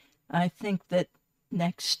agree. I think that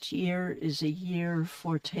next year is a year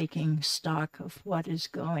for taking stock of what is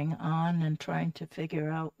going on and trying to figure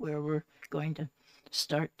out where we're going to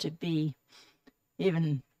start to be.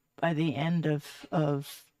 Even by the end of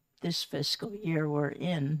this fiscal year we're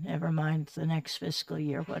in, never mind the next fiscal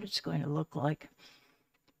year, what it's going to look like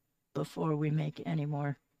before we make any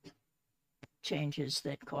more changes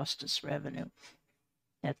that cost us revenue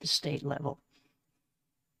at the state level.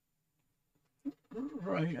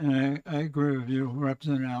 Right, and I agree with you,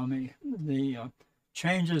 Representative Almy. The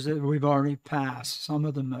changes that we've already passed, some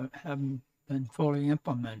of them haven't been fully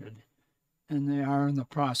implemented, and they are in the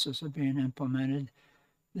process of being implemented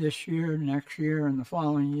this year, next year, and the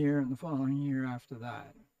following year, and the following year after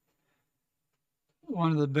that.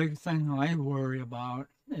 One of the big things I worry about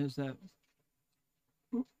is that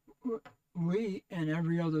we and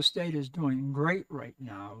every other state is doing great right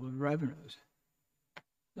now with revenues.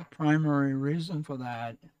 The primary reason for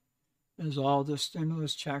that is all the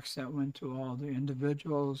stimulus checks that went to all the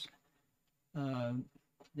individuals,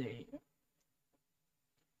 the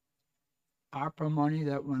ARPA money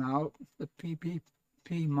that went out, the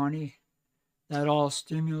PPP money, that all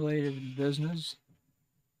stimulated business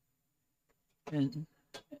and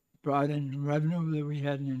brought in revenue that we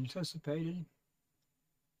hadn't anticipated.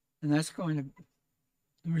 And that's going to,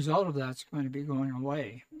 the result of that's going to be going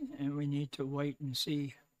away. And we need to wait and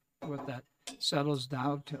see what that settles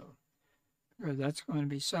down to. Or that's going to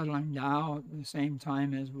be settling down at the same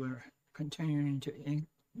time as we're continuing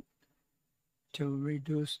to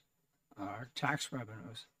reduce our tax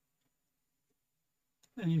revenues.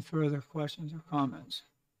 Any further questions or comments?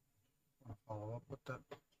 I'll follow up with that.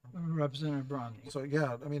 Representative Bromley. So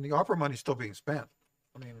yeah, I mean, the opera money's still being spent.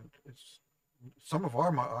 I mean, it's some of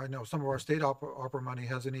our, I know some of our state opera money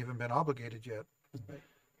hasn't even been obligated yet.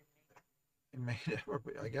 It may,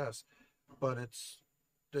 I guess, but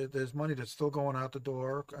there's money that's still going out the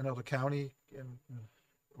door. I know the county in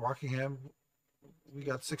Rockingham, we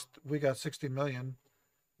got 60 million,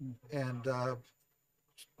 and a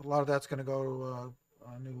lot of that's going to go to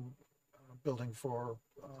a new building for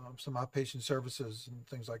some outpatient services and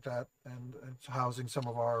things like that, and it's housing some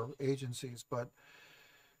of our agencies, but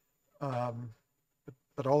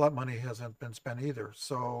all that money hasn't been spent either.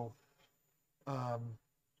 So, I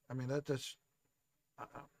mean, that's,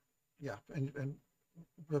 yeah, and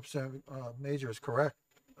Representative Major is correct.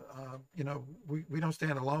 You know, we don't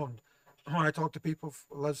stand alone. When I talk to people,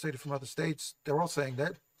 legislators from other states, they're all saying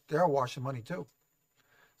that they're washing money too.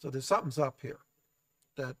 So there's something's up here,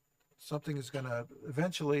 that something is going to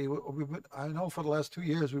eventually, I know for the last 2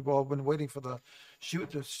 years, we've all been waiting for the shoe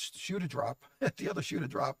to drop, the other shoe to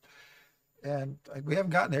drop. And we haven't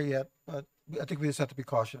gotten there yet, but I think we just have to be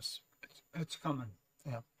cautious. It's coming.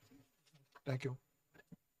 Yeah. Thank you.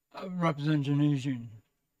 Representative Janesian.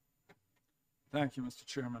 Thank you, Mr.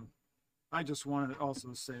 Chairman. I just wanted also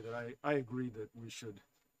to say that I agree that we should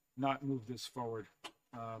not move this forward.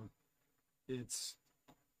 It's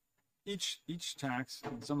each tax,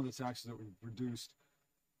 and some of the taxes that we've reduced,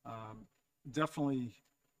 definitely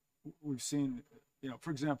we've seen,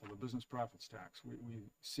 for example, the business profits tax. We've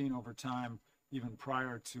seen over time, even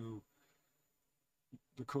prior to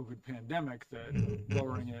the COVID pandemic, that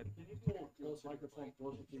lowering it.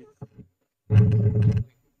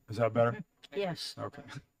 Is that better? Yes. Okay.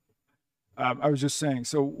 I was just saying,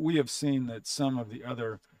 so we have seen that some of the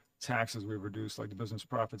other taxes we've reduced, like the business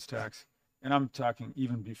profits tax, and I'm talking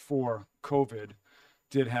even before COVID,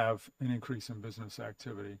 did have an increase in business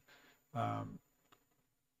activity.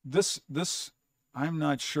 This, I'm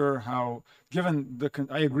not sure how, given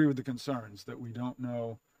I agree with the concerns that we don't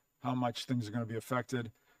know how much things are going to be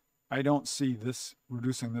affected. I don't see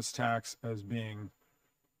reducing this tax as being,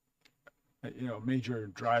 a major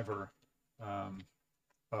driver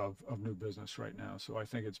of new business right now. So I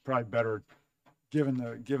think it's probably better, given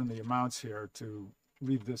the amounts here, to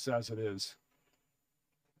leave this as it is.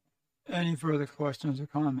 Any further questions or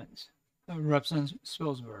comments? Representative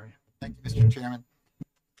Spilsbury. Thank you, Mr. Chairman.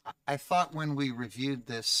 I thought when we reviewed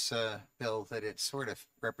this bill that it sort of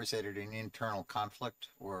represented an internal conflict,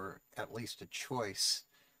 or at least a choice.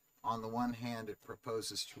 On the one hand, it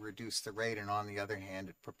proposes to reduce the rate, and on the other hand,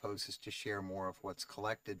 it proposes to share more of what's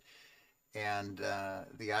collected. And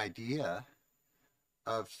the idea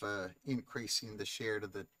of increasing the share to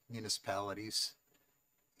the municipalities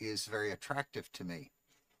is very attractive to me.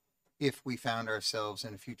 If we found ourselves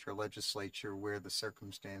in a future legislature where the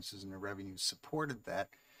circumstances and the revenue supported that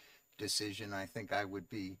decision, I think I would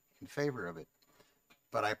be in favor of it.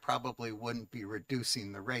 But I probably wouldn't be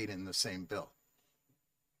reducing the rate in the same bill.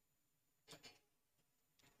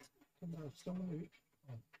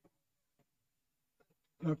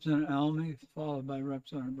 Representative Almy, followed by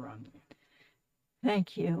Representative Brown.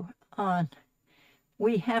 Thank you.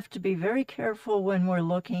 We have to be very careful when we're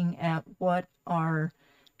looking at what our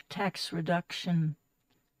tax reduction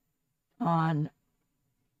on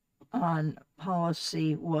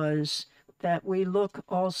policy was, that we look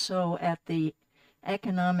also at the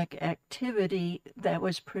economic activity that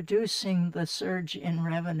was producing the surge in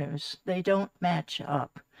revenues. They don't match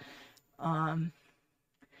up.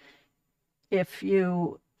 If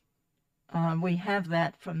you, we have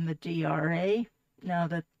that from the DRA, now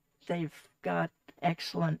that they've got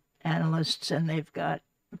excellent analysts and they've got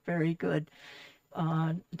very good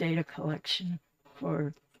data collection,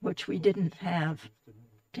 for which we didn't have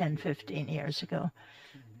 10, 15 years ago.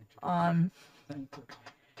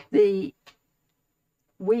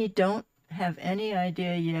 We don't have any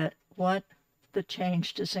idea yet what the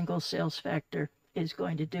change to single sales factor is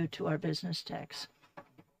going to do to our business tax.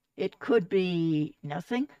 It could be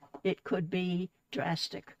nothing. It could be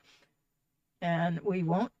drastic. And we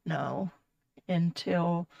won't know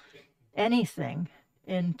until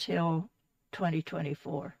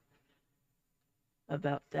 2024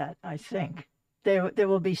 about that, I think. There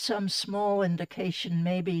will be some small indication,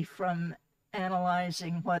 maybe from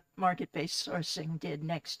analyzing what market-based sourcing did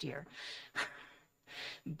next year.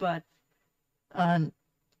 But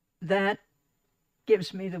that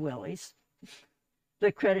gives me the willies.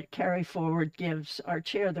 The credit carry forward gives our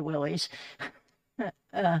chair the willies,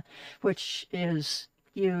 which is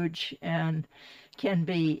huge and can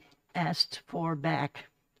be asked for back.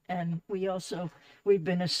 And we've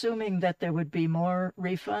been assuming that there would be more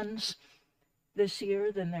refunds this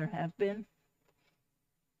year than there have been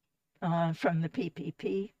from the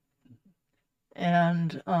PPP.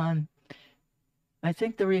 And I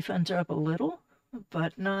think the refunds are up a little,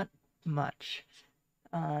 but not much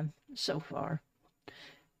so far.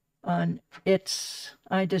 I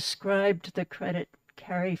described the credit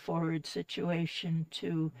carry forward situation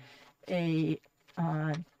to a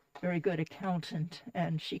very good accountant,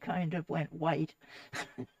 and she kind of went white.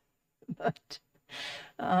 But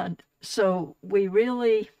so we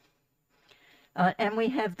really, and we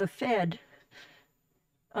have the Fed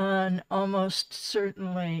almost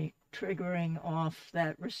certainly triggering off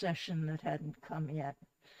that recession that hadn't come yet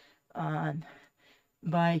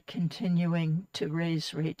by continuing to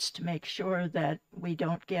raise rates to make sure that we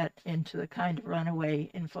don't get into the kind of runaway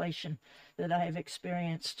inflation that I have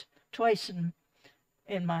experienced twice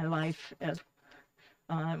in my life,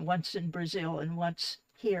 once in Brazil and once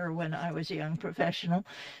here when I was a young professional.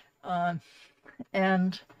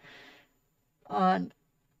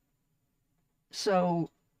 So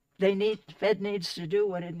Fed needs to do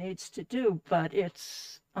what it needs to do, but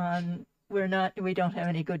we don't have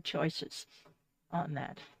any good choices on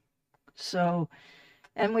that. So,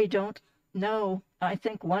 and we don't know, I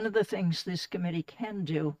think one of the things this committee can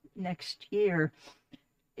do next year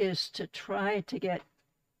is to try to get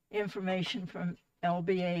information from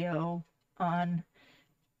LBAO on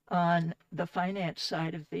the finance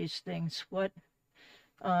side of these things. What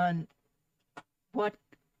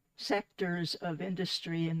sectors of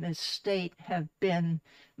industry in this state have been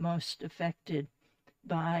most affected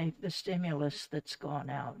by the stimulus that's gone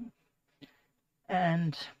out,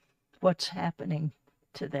 and what's happening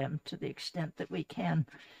to them to the extent that we can.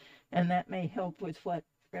 And that may help with what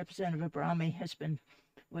Representative Abrami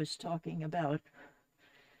was talking about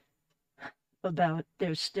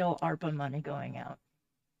there's still ARPA money going out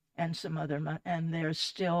and some other money, and there's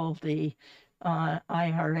still the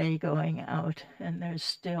IRA going out, and there's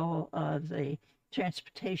still the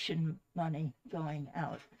transportation money going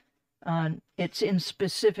out. It's in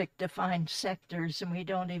specific defined sectors, and we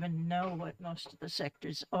don't even know what most of the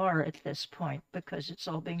sectors are at this point, because it's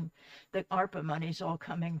all the ARPA money's all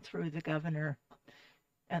coming through the governor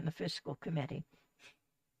and the fiscal committee.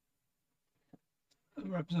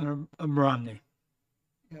 Representative Romney.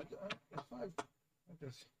 Yeah, if I've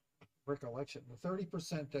this recollection, the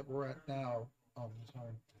 30% that we're at now,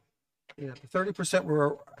 sorry. Yeah, the 30%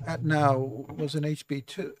 we're at now was in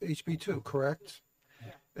HB2, correct?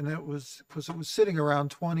 Yeah. And that was because it was sitting around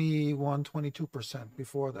 22%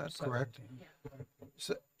 before that, correct? Yeah.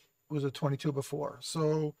 So, was it 22 before?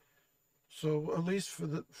 So at least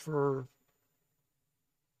for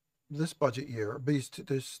this budget year,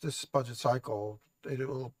 this budget cycle, it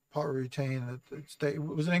will probably retain it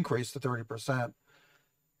was an increase to 30%.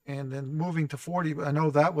 And then moving to 40, I know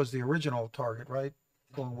that was the original target, right?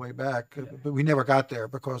 Going way back, but we never got there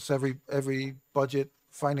because every budget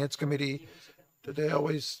finance committee, they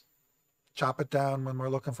always chop it down when we're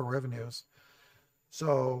looking for revenues.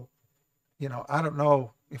 So, I don't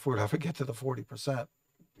know if we'll ever get to the 40%,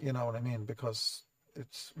 you know what I mean? Because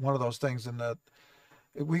it's one of those things in that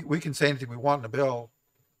we can say anything we want in the bill,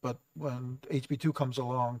 but when HB2 comes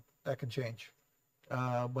along, that can change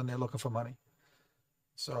when they're looking for money.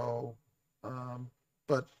 So,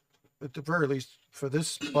 but at the very least, for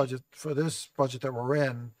this budget that we're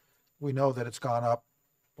in, we know that it's gone up,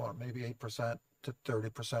 well, maybe 8% to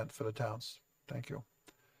 30% for the towns. Thank you.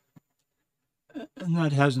 And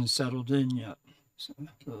that hasn't settled in yet, so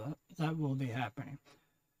that will be happening.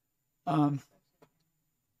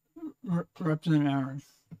 Representative Aaron.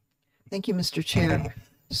 Thank you, Mr. Chair.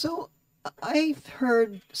 So I've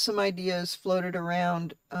heard some ideas floated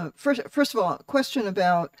around. First of all, a question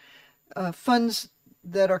about funds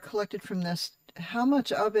that are collected from this. How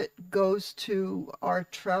much of it goes to our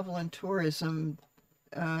travel and tourism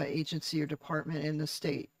agency or department in the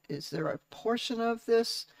state? Is there a portion of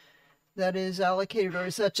this that is allocated, or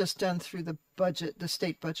is that just done through the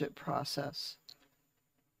state budget process?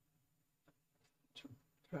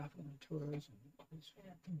 Travel and tourism is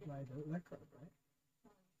by the liquor, right?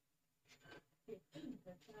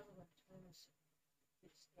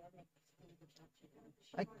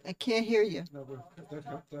 I can't hear you. No,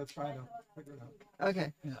 that's fine. I'll figure it out.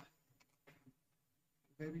 Okay. Yeah.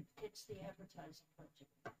 Maybe. It's the advertising budget.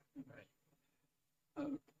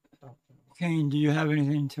 Kane, do you have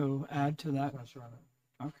anything to add to that? Not sure on that.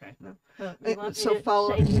 Okay. You want So me to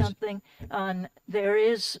follow say something? There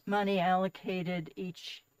is money allocated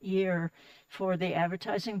each year for the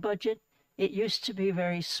advertising budget. It used to be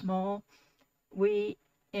very small. We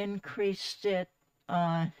increased it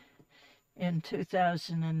in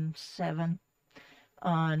 2007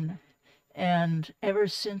 and ever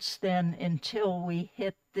since then, until we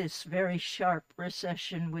hit this very sharp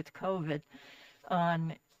recession with COVID,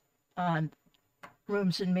 on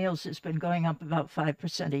rooms and meals has been going up about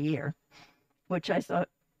 5% a year, which I thought,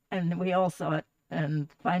 and we all thought, and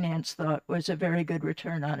finance thought, was a very good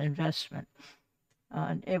return on investment.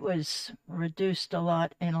 It was reduced a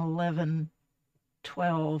lot in 11,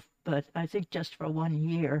 12, but I think just for 1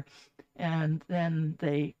 year, and then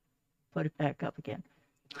they put it back up again.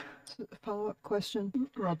 Follow-up question.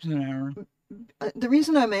 Representative Aaron. The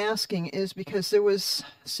reason I'm asking is because there was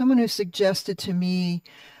someone who suggested to me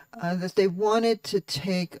that they wanted to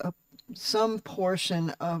take some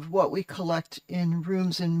portion of what we collect in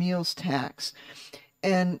rooms and meals tax.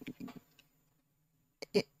 And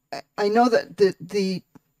I know that the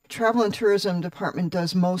Travel and Tourism Department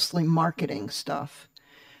does mostly marketing stuff,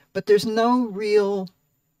 but there's no real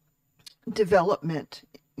development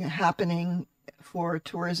happening for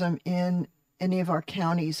tourism in any of our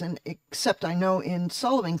counties, and except I know in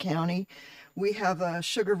Sullivan County we have a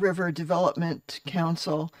Sugar River Development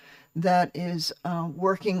Council that is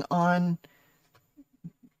working on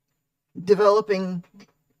developing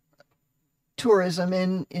tourism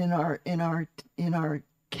in our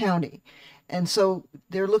county, and so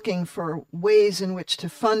they're looking for ways in which to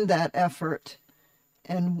fund that effort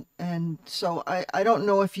and so I don't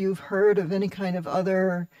know if you've heard of any kind of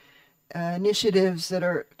other initiatives that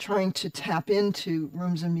are trying to tap into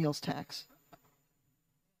rooms and meals tax.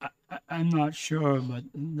 I'm not sure, but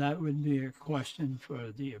that would be a question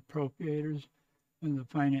for the appropriators and the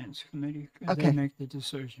finance committee. 'Cause Okay. They make the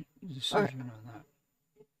decision on that.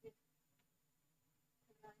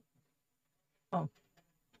 Oh.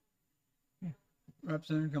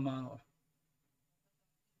 Representative Kamala.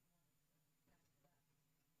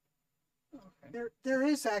 There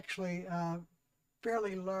is actually a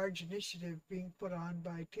fairly large initiative being put on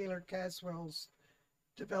by Taylor Caswell's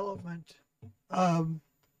development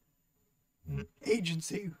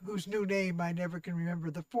agency, whose new name I never can remember,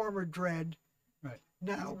 the former DRED, Right.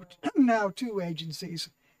 now two agencies.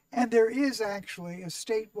 And there is actually a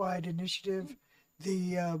statewide initiative.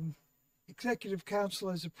 The Executive Council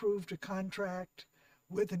has approved a contract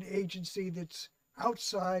with an agency that's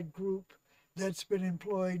outside group that's been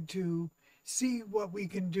employed to see what we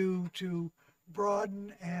can do to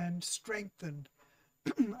broaden and strengthen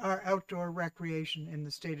our outdoor recreation in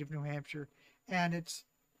the state of New Hampshire. And it's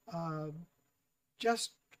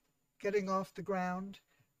just getting off the ground,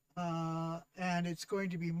 and it's going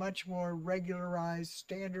to be much more regularized,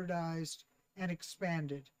 standardized, and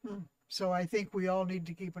expanded. So I think we all need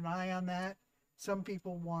to keep an eye on that. Some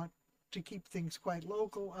people want to keep things quite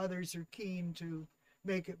local. Others are keen to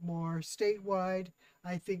make it more statewide.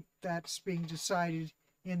 I think that's being decided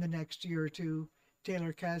in the next year or two.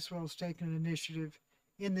 Taylor Caswell's taken an initiative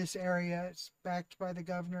in this area. It's backed by the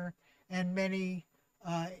governor, and many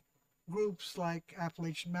groups like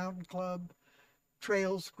Appalachian Mountain Club,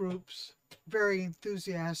 trails groups, very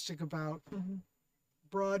enthusiastic about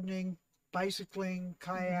broadening, bicycling,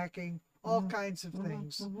 kayaking, all kinds of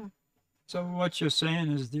things. So what you're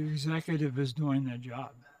saying is the executive is doing their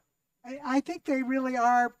job. I think they really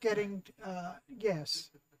are getting, yes.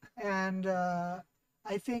 And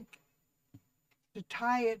I think to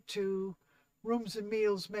tie it to rooms and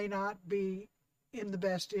meals may not be in the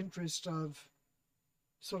best interest of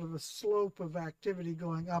sort of a slope of activity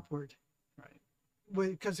going upward. Right.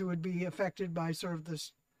 Because it would be affected by sort of the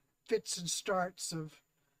fits and starts of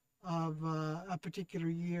a particular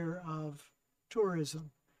year of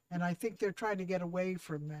tourism. And I think they're trying to get away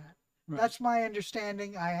from that. Right. That's my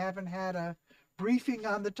understanding. I haven't had a briefing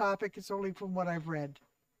on the topic. It's only from what I've read.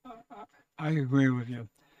 I agree with you.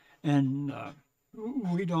 And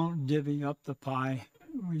we don't divvy up the pie.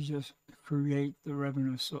 We just create the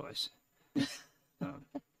revenue source.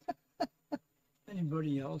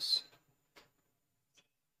 Anybody else?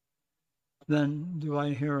 Then do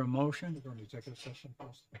I hear a motion? We're going to executive session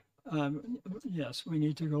first. Yes, we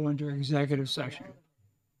need to go into executive session.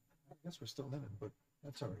 I guess we're still in it, but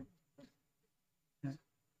that's all right. Yeah.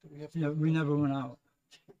 Do we have to- Yeah, we never went out.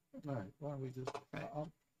 All right, why don't we just,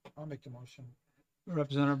 I'll make the motion.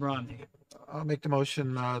 Representative Rodney. I'll make the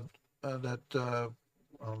motion that, oh,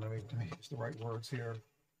 let me use the right words here.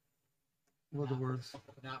 What are the words?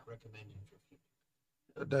 Not recommending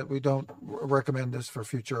for That we don't recommend this for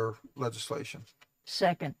future legislation.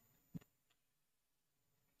 Second.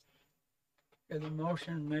 The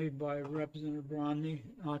motion made by Representative Rodney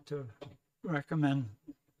not to recommend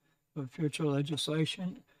for future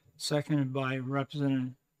legislation, seconded by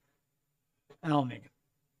Representative Almy.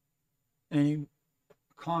 Any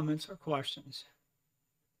comments or questions?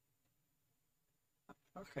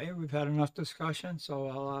 Okay, we've had enough discussion, so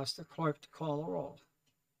I'll ask the clerk to call the roll.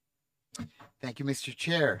 Thank you, Mr.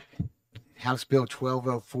 Chair. House Bill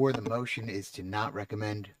 1204, the motion is to not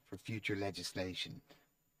recommend for future legislation.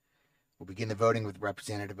 We'll begin the voting with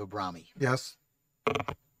Representative Abrami. Yes?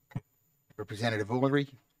 Representative Ulrey,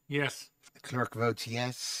 Yes. the clerk votes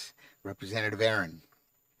yes. Representative Aaron,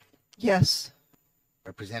 Yes.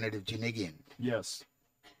 Representative Janigian, Yes.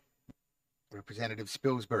 Representative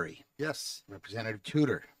Spilsbury, Yes. Representative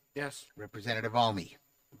Tudor, Yes. Representative Almy,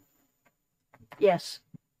 Yes.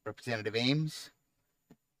 Representative Ames,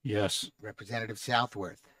 Yes. Representative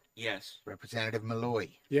Southworth, Yes. Representative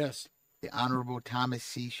Malloy, Yes. the Honorable Thomas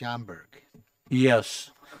C. Schomburg,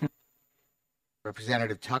 Yes.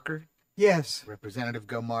 Representative Tucker, Yes. Representative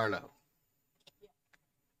Gomarlo,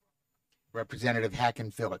 Representative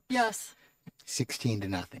Hacken Phillips. Yes. 16 to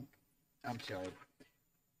nothing. I'm sorry.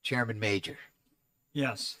 Chairman Major,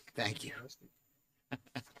 Yes. thank you.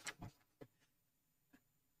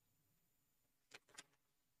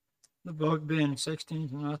 The vote being 16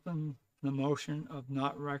 to nothing, the motion of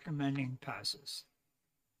not recommending passes.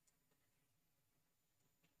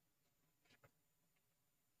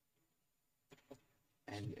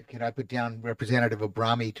 And can I put down Representative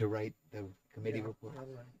Abrami to write the committee report?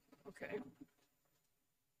 Okay.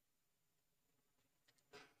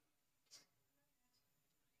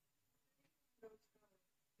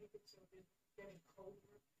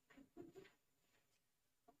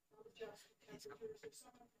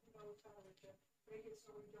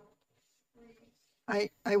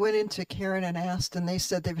 I went into Karen and asked, and they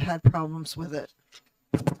said they've had problems with it.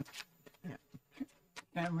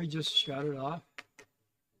 Can't we just shut it off?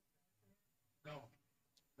 No.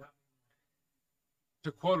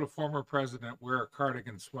 To quote a former president, wear a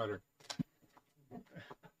cardigan sweater.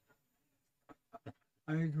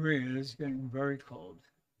 I agree, it is getting very cold.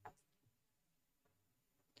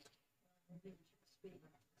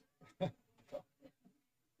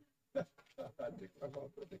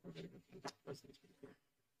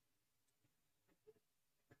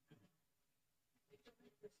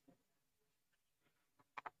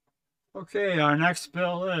 Okay, our next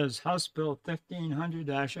bill is House Bill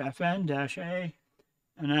 1500-FN-A,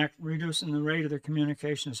 an act reducing the rate of the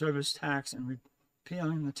communication service tax and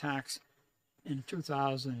repealing the tax in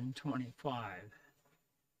 2025.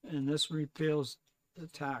 And this repeals the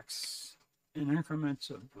tax in increments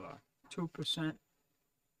of 2%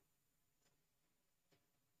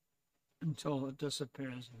 until it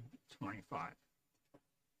disappears in 25.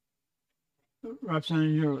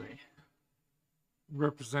 Representative Yuri.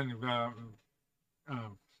 Representative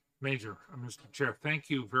Major, Mr. Chair, thank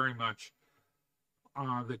you very much.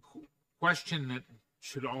 The question that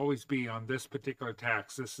should always be on this particular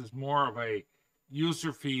tax, this is more of a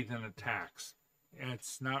user fee than a tax.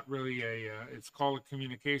 It's not really it's called a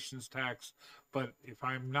communications tax, but if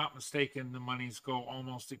I'm not mistaken, the monies go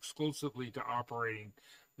almost exclusively to operating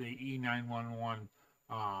the E911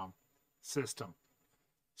 system.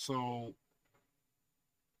 So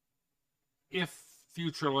if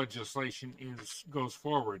future legislation goes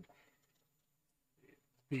forward,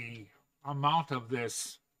 the amount of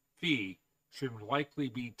this fee should likely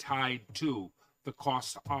be tied to the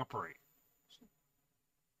cost to operate.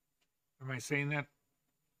 Am I saying that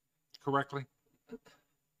correctly?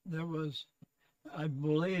 There was, I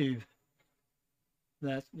believe,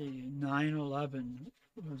 that the 9/11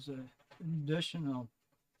 was an additional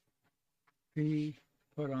fee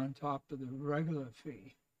put on top of the regular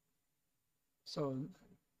fee, so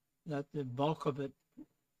that the bulk of it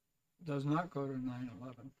does not go to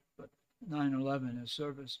 9/11, but 9/11 is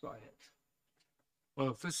serviced by it. Well,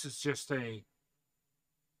 if this is just a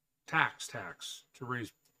tax to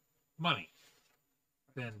raise money,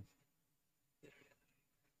 then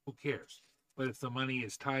who cares? But if the money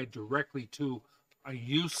is tied directly to a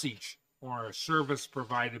usage or a service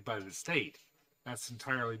provided by the state, that's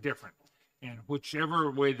entirely different. And whichever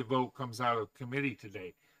way the vote comes out of committee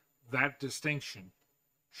today, that distinction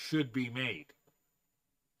should be made.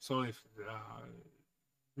 So if,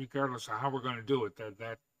 regardless of how we're going to do it,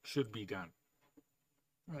 that should be done.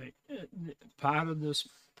 Right. Part of this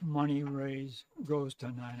money raised goes to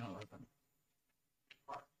 9/11.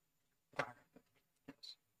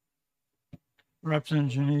 Yes.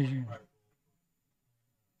 Representative Janegi.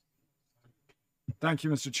 Thank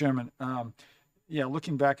you, Mr. Chairman. Yeah,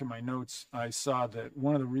 looking back at my notes, I saw that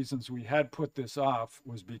one of the reasons we had put this off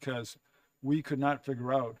was because we could not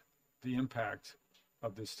figure out the impact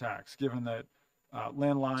of this tax, given that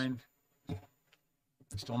landline,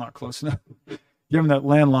 still not close enough, given that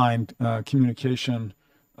landline communication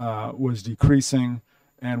was decreasing,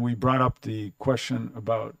 and we brought up the question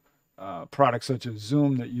about products such as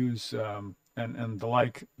Zoom that use and the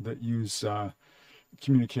like that use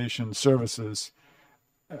communication services.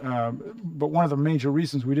 But one of the major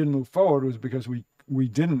reasons we didn't move forward was because we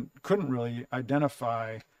couldn't really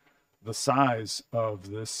identify the size of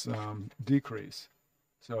this decrease.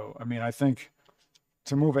 So, I mean, I think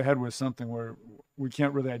to move ahead with something where we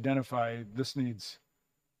can't really identify this needs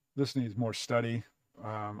more study,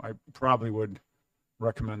 I probably would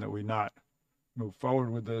recommend that we not move forward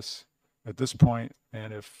with this at this point.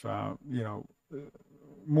 And if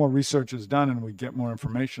more research is done and we get more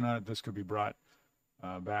information on it, this could be brought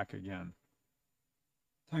back again.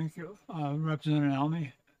 Thank you. Representative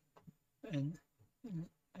Almy, and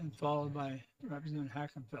followed by Representative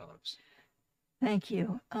Hacken Phillips. Thank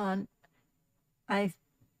you.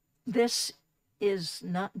 This does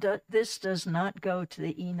not go to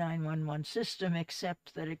the E911 system,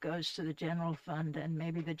 except that it goes to the general fund, and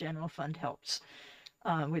maybe the general fund helps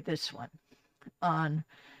with this one.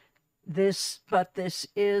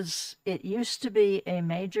 It used to be a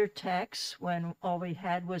major tax when all we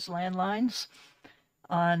had was landlines,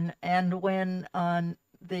 and when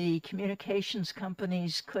the communications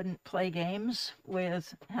companies couldn't play games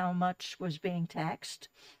with how much was being taxed.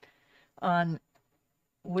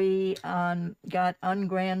 We got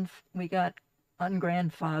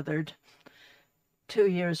ungrandfathered 2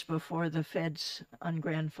 years before the feds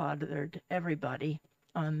ungrandfathered everybody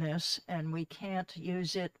on this, and we can't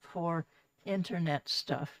use it for internet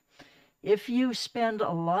stuff. If you spend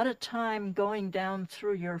a lot of time going down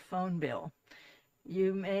through your phone bill,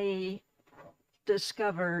 you may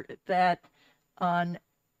discover that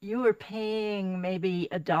you are paying maybe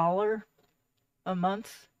 $1 a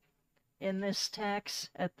month in this tax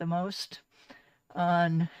at the most.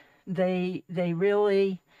 They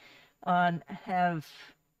really have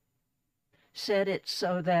set it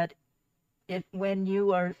so that when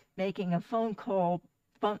you are making a phone calls,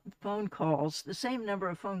 the same number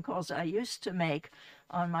of phone calls I used to make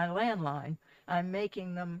on my landline, I'm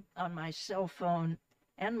making them on my cell phone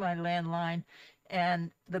and my landline,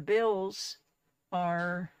 and the bills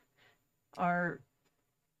are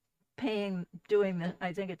doing the,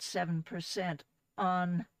 I think it's 7%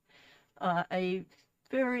 on a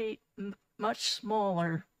very much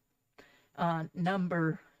smaller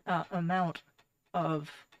amount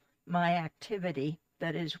of my activity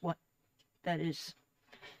that is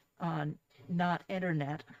not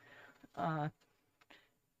internet,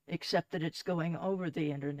 except that it's going over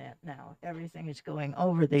the internet now. Everything is going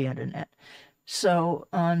over the internet. So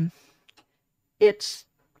it's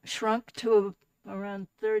shrunk to around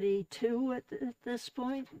 32 at this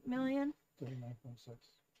point million. 39.6.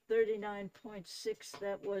 39.6,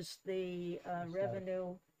 that was the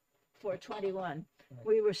revenue for 21.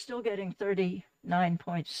 We were still getting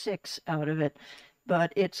 39.6 out of it,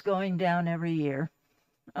 but it's going down every year.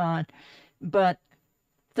 But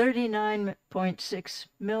 39.6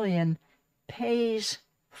 million pays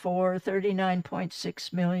for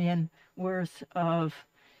 39.6 million worth of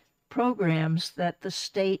programs that the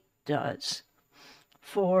state does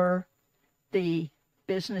for the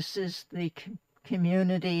businesses, the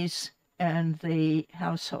communities, and the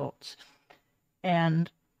households. And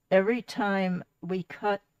every time we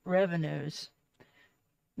cut revenues,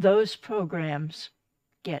 those programs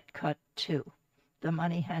get cut too. The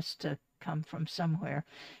money has to come from somewhere,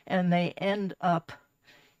 and they end up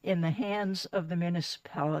in the hands of the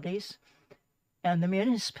municipalities, and the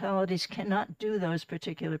municipalities cannot do those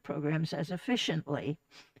particular programs as efficiently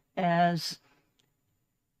as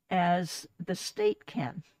the state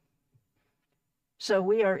can. So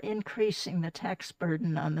we are increasing the tax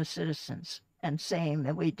burden on the citizens and saying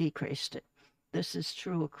that we decreased it. This is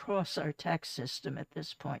true across our tax system at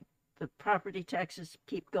this point. The property taxes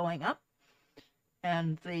keep going up,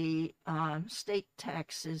 and the state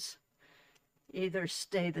taxes either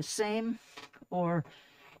stay the same or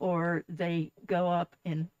they go up,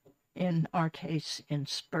 in our case, in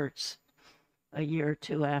spurts a year or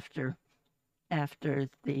two after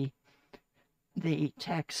the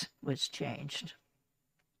tax was changed.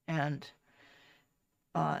 And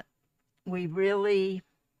we really,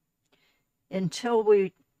 until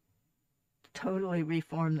we totally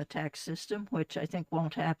reform the tax system, which I think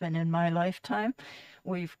won't happen in my lifetime,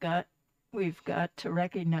 we've got to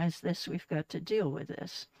recognize this. We've got to deal with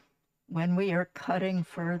this. When we are cutting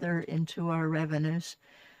further into our revenues,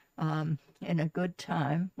 in a good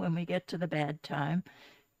time, when we get to the bad time,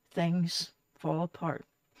 things fall apart.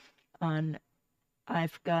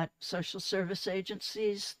 I've got social service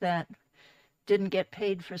agencies that didn't get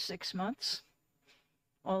paid for 6 months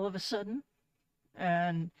all of a sudden,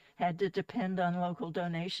 and had to depend on local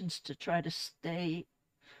donations to try to stay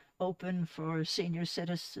open for senior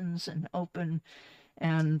citizens and open,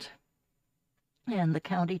 and the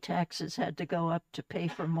county taxes had to go up to pay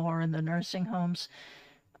for more in the nursing homes.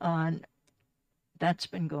 That's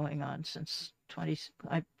been going on since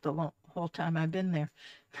the whole time I've been there.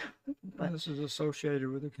 But this is associated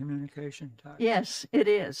with the communication tax. Yes, it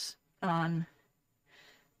is. I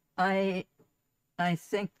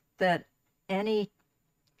think that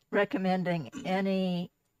recommending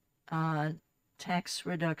any tax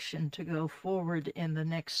reduction to go forward in the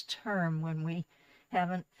next term when we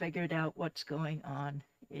haven't figured out what's going on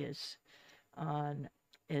is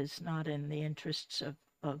not in the interests of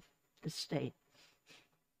the state.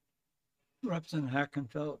 Representative Hacken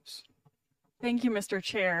Phillips. Thank you, Mr.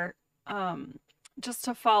 Chair. Just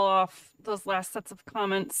to follow off those last sets of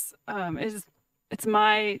comments, it's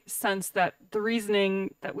my sense that the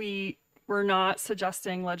reasoning that we were not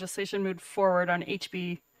suggesting legislation move forward on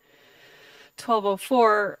HB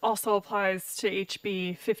 1204 also applies to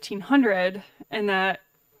HB 1500, and that,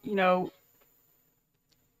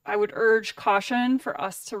 I would urge caution for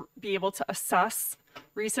us to be able to assess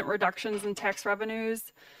recent reductions in tax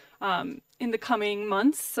revenues in the coming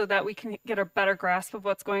months so that we can get a better grasp of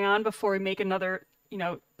what's going on before we make another,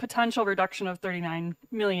 potential reduction of $39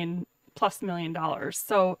 million+.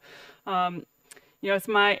 So, it's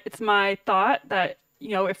my thought that,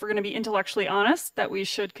 if we're going to be intellectually honest, that we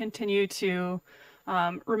should continue to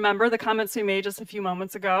remember the comments we made just a few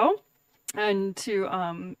moments ago, and to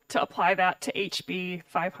apply that to HB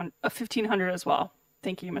 1500 as well.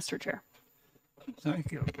 Thank you, Mr. Chair.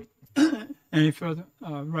 Thank you. Any further,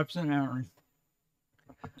 Representative Aaron?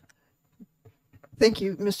 Thank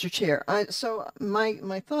you, Mr. Chair. So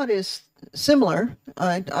my thought is similar.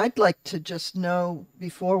 I'd like to just know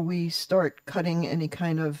before we start cutting any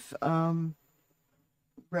kind of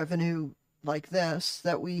revenue like this,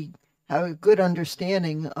 that we have a good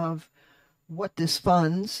understanding of what this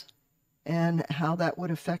funds and how that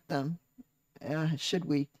would affect them, should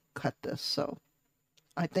we cut this. So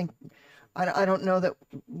I think, I don't know that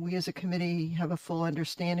we as a committee have a full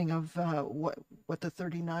understanding of what the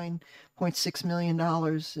 $39.6 million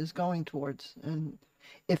is going towards, and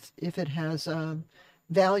if it has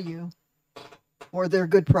value or they're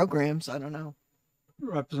good programs. I don't know.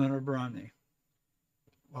 Representative Bromley.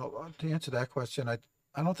 Well, to answer that question, I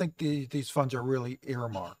don't think these funds are really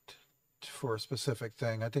earmarked for a specific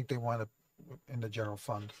thing. I think they want it in the general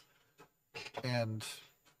fund, and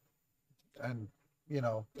you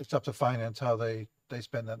know, it's up to finance how they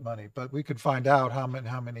spend that money. But we could find out how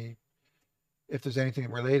many, if there's anything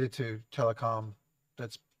related to telecom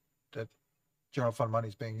that general fund money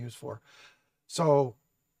is being used for. So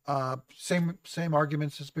same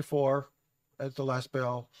arguments as before, as the last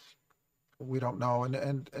bill. We don't know.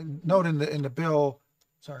 And note in the bill,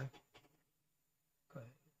 sorry.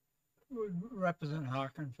 Would Representative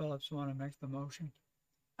Harkin Phillips want to make the motion?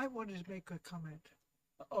 I wanted to make a comment.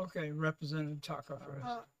 Okay, Representative Tucker first.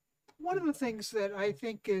 One of the things that I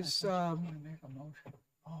think is, Make a motion.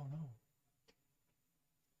 Oh, no.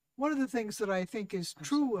 one of the things that I think is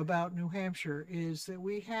true about New Hampshire is that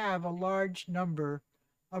we have a large number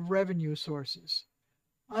of revenue sources,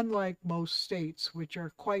 unlike most states, which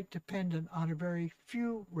are quite dependent on a very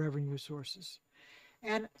few revenue sources.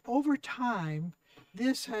 And over time,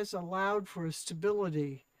 this has allowed for a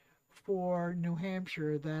stability for New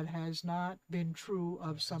Hampshire that has not been true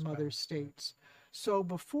of some other states. So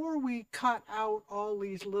before we cut out all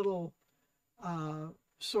these little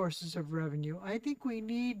sources of revenue, I think we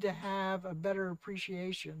need to have a better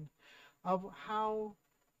appreciation of how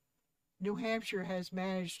New Hampshire has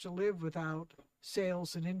managed to live without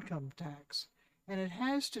sales and income tax. And it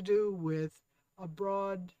has to do with a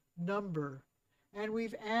broad number, and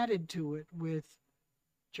we've added to it with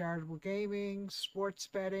charitable gaming, sports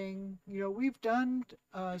betting. You know, we've done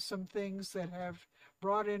some things that have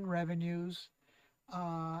brought in revenues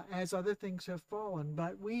as other things have fallen,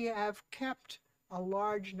 but we have kept a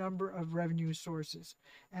large number of revenue sources.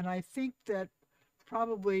 And I think that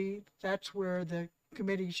probably that's where the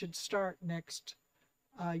committee should start next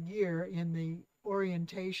year in the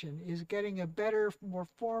orientation, is getting a better, more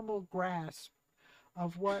formal grasp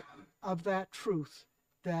of that truth,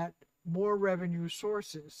 that more revenue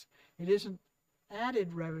sources. It isn't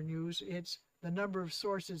added revenues, it's the number of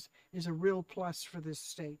sources is a real plus for this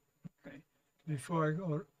state. Okay. Before I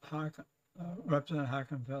go to Representative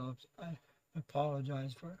Harkin Phillips, I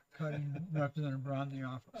apologize for cutting Representative Bromley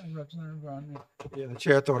off. Representative Bromley. Yeah, the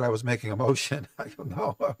chair thought I was making a motion. I don't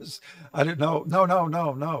know. I didn't know.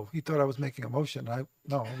 No. He thought I was making a motion. I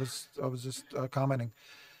was just commenting.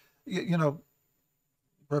 You know,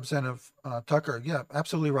 Representative Tucker, yeah,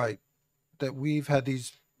 absolutely right. That we've had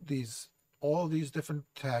all these different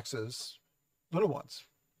taxes, little ones,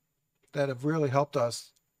 that have really helped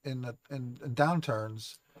us in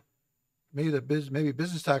downturns. Maybe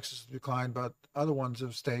business taxes have declined, but other ones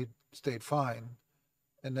have stayed fine,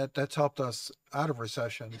 and that's helped us out of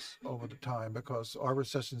recessions over the time, because our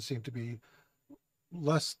recessions seem to be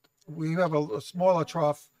less. We have a smaller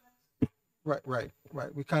trough. Right.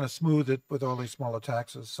 We kind of smooth it with all these smaller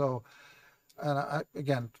taxes. So, and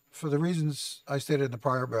again, for the reasons I stated in the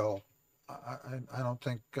prior bill, I don't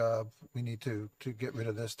think we need to get rid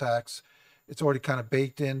of this tax. It's already kind of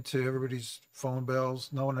baked into everybody's phone bills.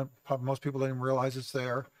 Most people didn't realize it's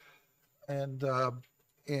there, and I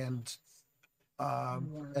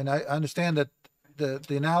understand that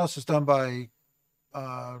the analysis done by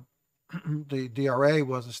the DRA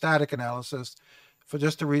was a static analysis, for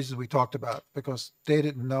just the reasons we talked about, because they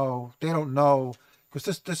don't know,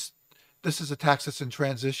 because this is a tax that's in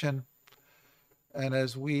transition. And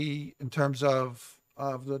as we, in terms of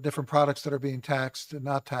the different products that are being taxed and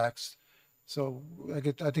not taxed, so I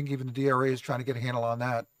think even the DRA is trying to get a handle on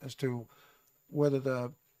that, as to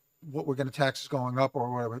whether what we're going to tax is going up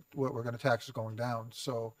or what we're going to tax is going down.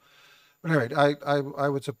 So, but anyway, I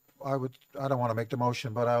don't want to make the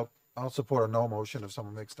motion, but I'll support a no motion if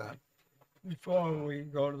someone makes that. Before we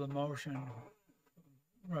go to the motion,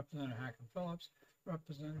 Representative Harkin Phillips,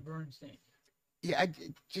 Representative Bernstein. Yeah,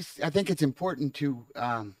 I think it's important to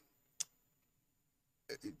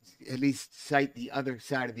at least cite the other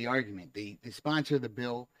side of the argument. The sponsor of the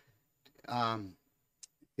bill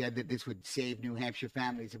said that this would save New Hampshire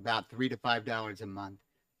families about $3 to $5 a month.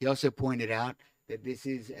 He also pointed out that this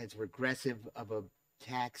is as regressive of a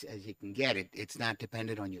tax as you can get. It's not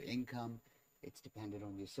dependent on your income. It's dependent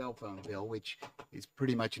on your cell phone bill, which is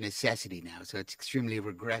pretty much a necessity now. So it's extremely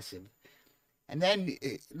regressive. And then,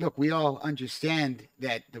 look, we all understand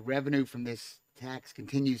that the revenue from this tax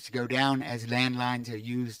continues to go down as landlines are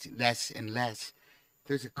used less and less.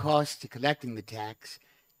 There's a cost to collecting the tax.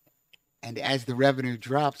 And as the revenue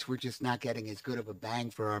drops, we're just not getting as good of a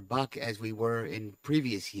bang for our buck as we were in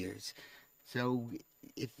previous years. So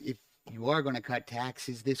if you are going to cut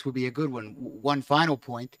taxes, this would be a good one. One final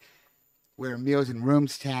point, where meals and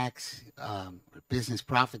rooms tax, or business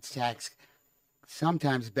profits tax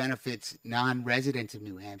sometimes benefits non-residents of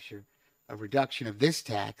New Hampshire, a reduction of this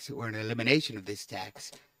tax or an elimination of this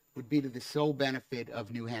tax would be to the sole benefit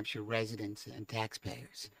of New Hampshire residents and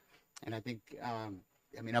taxpayers. And I think, I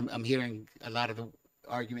mean, I'm hearing a lot of the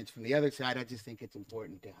arguments from the other side. I just think it's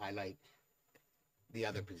important to highlight the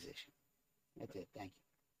other position. That's it. Thank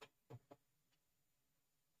you.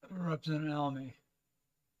 Representative Almy.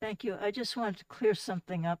 Thank you. I just wanted to clear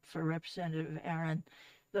something up for Representative Aaron.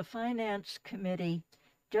 The Finance Committee,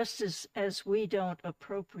 just as we don't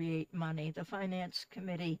appropriate money, the Finance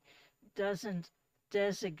Committee doesn't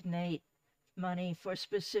designate money for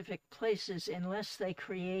specific places unless they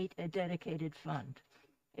create a dedicated fund.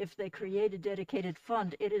 If they create a dedicated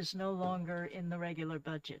fund, it is no longer in the regular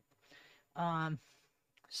budget.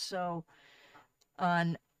 So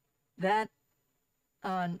on that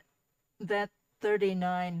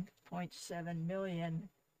 39.7 million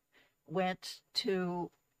went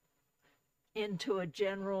into a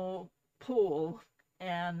general pool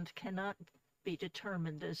and cannot be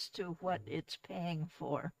determined as to what it's paying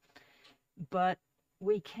for. But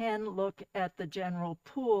we can look at the general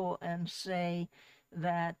pool and say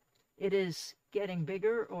that it is getting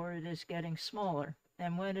bigger or it is getting smaller.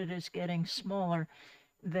 And when it is getting smaller,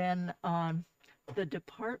 then the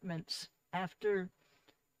departments, after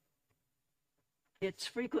it's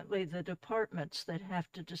frequently the departments that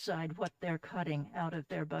have to decide what they're cutting out of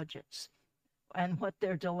their budgets and what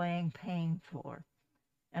they're delaying paying for,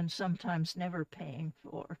 and sometimes never paying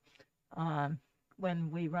for when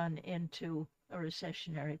we run into a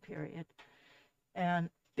recessionary period. And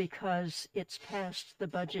because it's past the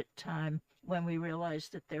budget time when we realize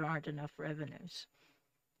that there aren't enough revenues.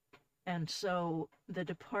 And so the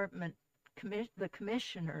department, the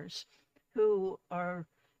commissioners who are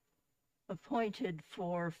appointed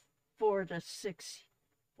for 4 to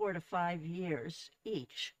 5 years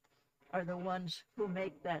each are the ones who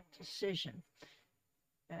make that decision.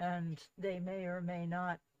 And they may or may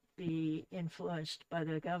not be influenced by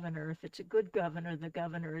the governor. If it's a good governor, the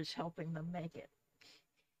governor is helping them make it.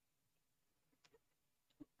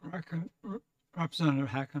 Representative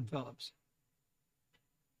Hacken Phillips.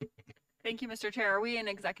 Thank you, Mr. Chair. Are we in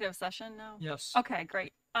executive session now? Yes. Okay,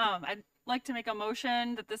 great. I'd like to make a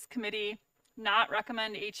motion that this committee not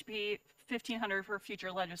recommend HB 1500 for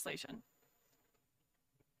future legislation.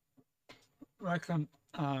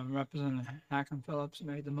 Representative Hacken Phillips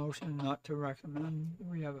made the motion not to recommend. Do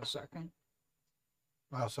we have a second?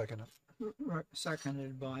 I'll second it.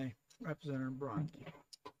 Seconded by Representative Braun.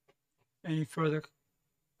 Any further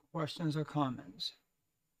questions or comments?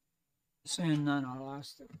 Seeing none, I'll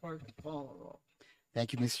ask the clerk to call the roll.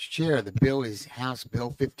 Thank you, Mr. Chair. The bill is House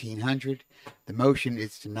Bill 1500. The motion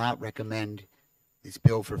is to not recommend this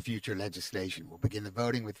bill for future legislation. We'll begin the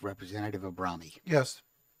voting with Representative Abrami. Yes.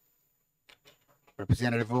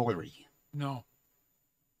 Representative Ullery. No.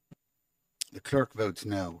 The clerk votes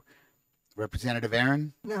no. Representative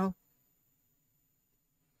Aaron. No.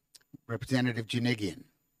 Representative Janigian.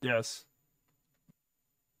 Yes.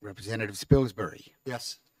 Representative Spilsbury.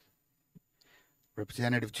 Yes.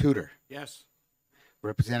 Representative Tudor. Yes.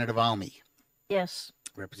 Representative Almy. Yes.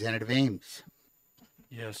 Representative Ames.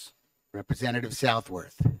 Yes. Representative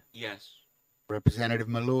Southworth. Yes. Representative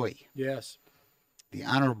Malloy. Yes. The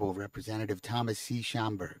Honorable Representative Thomas C.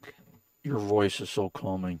 Schomburg. Your voice is so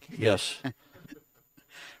calming. Yes.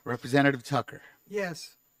 Representative Tucker.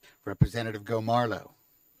 Yes. Representative Gomarlo.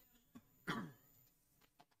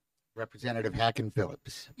 Representative Hacken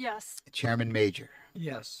Phillips. Yes. Chairman Major.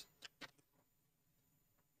 Yes.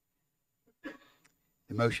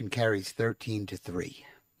 The motion carries 13-3.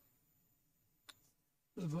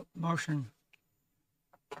 The motion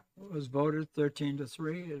was voted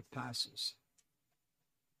 13-3. It passes.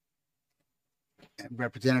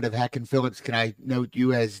 Representative Hacken Phillips, can I note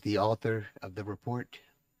you as the author of the report?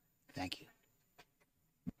 Thank you.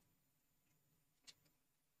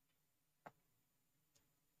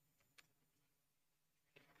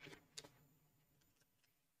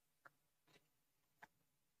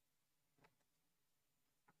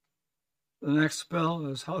 The next bill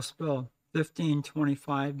is House Bill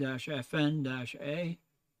 1525-FN-A,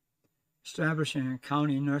 establishing a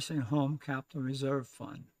county nursing home capital reserve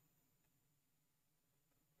fund.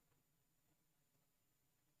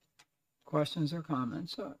 Questions or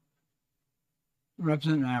comments?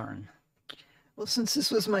 Representative Aaron. Well, since this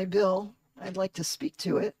was my bill, I'd like to speak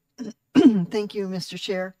to it. Thank you, Mr.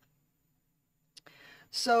 Chair.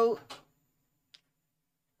 So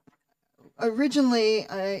originally,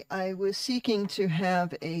 I was seeking to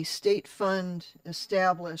have a state fund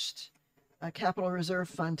established, a capital reserve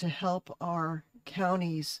fund, to help our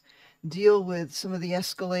counties deal with some of the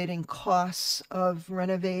escalating costs of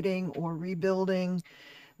renovating or rebuilding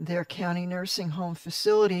their county nursing home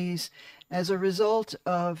facilities as a result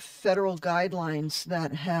of federal guidelines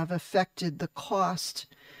that have affected the cost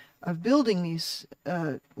of building these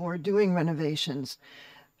or doing renovations.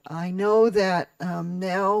 I know that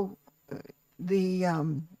now the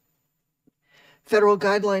Federal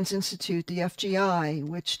Guidelines Institute, the FGI,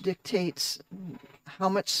 which dictates how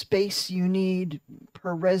much space you need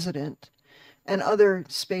per resident and other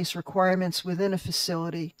space requirements within a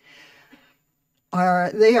facility,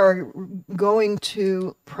 they are going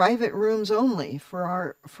to private rooms only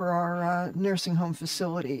for our nursing home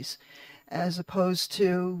facilities, as opposed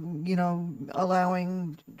to, you know,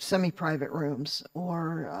 allowing semi-private rooms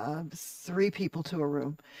or 3 people to a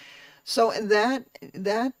room. So that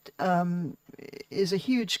is a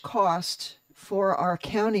huge cost for our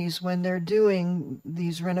counties when they're doing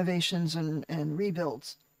these renovations and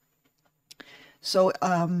rebuilds. So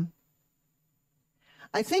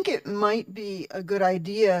I think it might be a good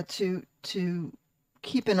idea to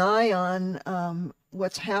keep an eye on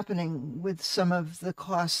what's happening with some of the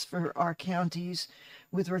costs for our counties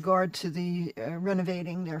with regard to the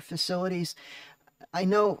renovating their facilities. I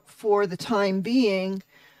know for the time being,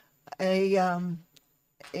 a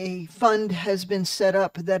fund has been set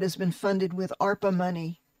up that has been funded with ARPA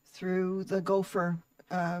money through the Gopher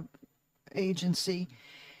agency.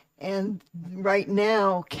 And right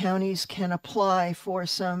now, counties can apply for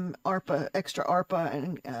some extra ARPA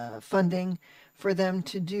and funding for them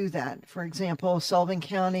to do that. For example, Sullivan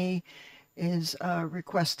County is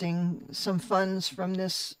requesting some funds from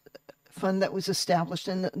this fund that was established,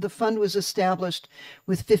 and the fund was established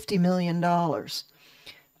with $50 million.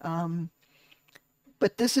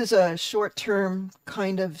 But this is a short-term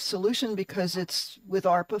kind of solution because it's with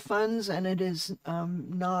ARPA funds, and it is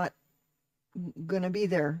not going to be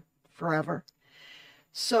there forever.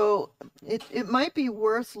 So it might be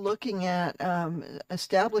worth looking at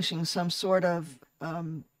establishing some sort of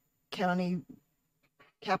county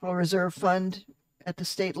capital reserve fund at the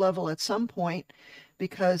state level at some point,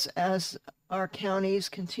 because as our counties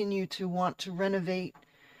continue to want to renovate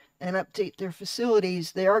and update their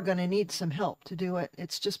facilities, they are going to need some help to do it.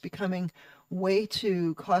 It's just becoming way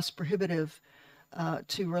too cost prohibitive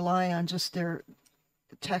to rely on just their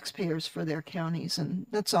taxpayers for their counties. And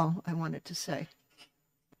that's all I wanted to say.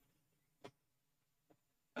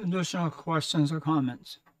 Additional questions or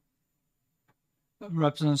comments?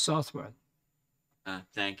 Representative Southwood.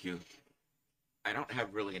 Thank you. I don't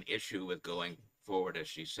have really an issue with going forward, as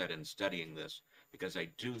she said, in studying this, because I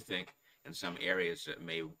do think in some areas it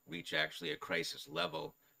may reach actually a crisis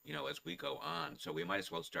level, you know, as we go on. So we might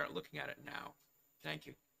as well start looking at it now. Thank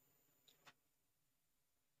you.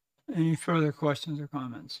 Any further questions or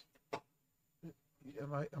comments?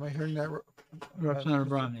 Am I hearing that?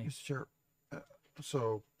 Representative Romney. Mr. Chair,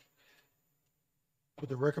 so would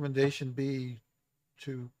the recommendation be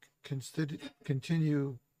to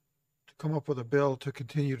continue to come up with a bill to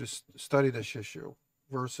continue to study this issue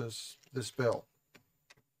versus this bill?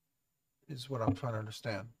 Is what I'm trying to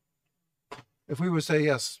understand. If we would say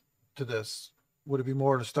yes to this, would it be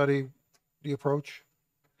more to study the approach?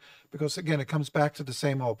 Because again, it comes back to the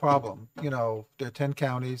same old problem. You know, there are 10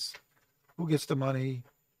 counties. Who gets the money?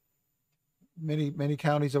 Many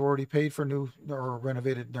counties have already paid for new or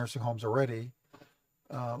renovated nursing homes already.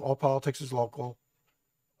 All politics is local.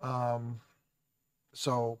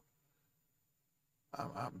 So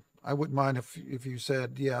I wouldn't mind if you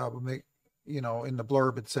said, yeah, we'll make, you know, in the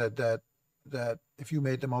blurb it said that if you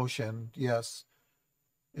made the motion, yes.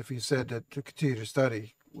 If you said that to continue to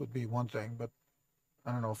study would be one thing, but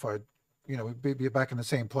I don't know if I'd, you know, we'd be back in the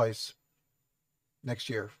same place next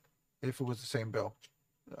year if it was the same bill,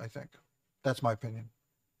 I think. That's my opinion.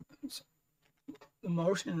 The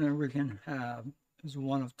motion that we can have is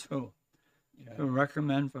one of two. To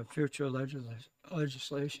recommend for future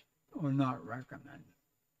legislation or not recommend.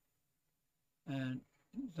 And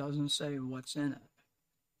it doesn't say what's in it.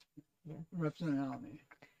 Representative Alamy.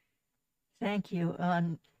 Thank you.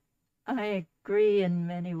 I agree in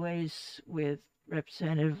many ways with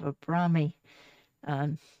Representative Abrami.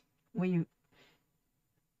 We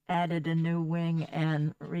added a new wing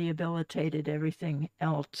and rehabilitated everything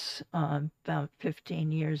else about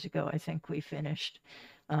 15 years ago. I think we finished.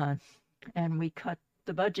 And we cut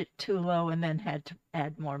the budget too low and then had to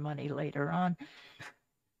add more money later on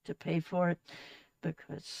to pay for it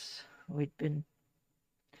because we'd been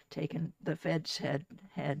taken, the feds had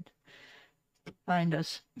fined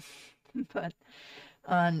us. But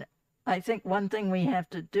I think one thing we have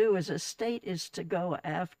to do as a state is to go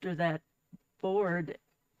after that board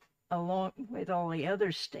along with all the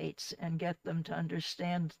other states and get them to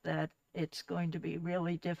understand that it's going to be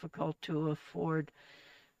really difficult to afford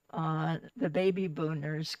the baby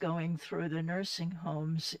boomers going through the nursing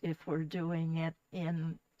homes if we're doing it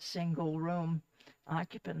in single room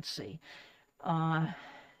occupancy.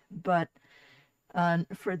 But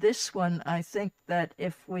for this one, I think that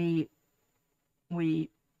if the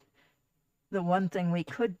one thing we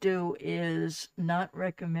could do is not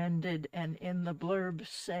recommended and in the blurb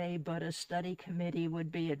say, but a study committee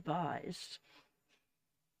would be advised.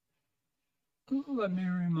 Let me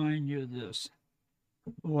remind you this.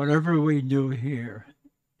 Whatever we do here,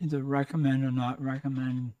 either recommend or not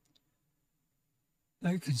recommend,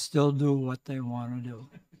 they can still do what they want to do.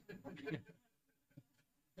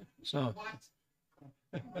 So,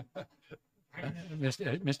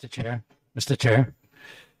 Mr. Chair,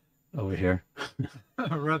 over here.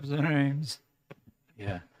 Representative Ames.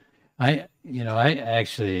 Yeah. I'm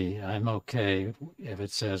okay if it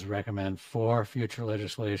says recommend for future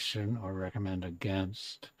legislation or recommend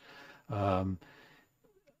against.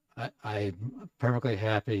 I'm perfectly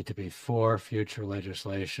happy to be for future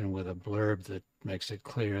legislation with a blurb that makes it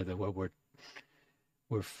clear that what we're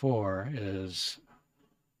for is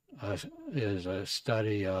a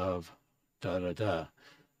study of da da da,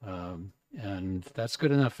 and that's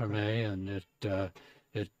good enough for me. And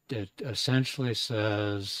it essentially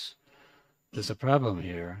says there's a problem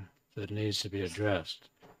here that needs to be addressed,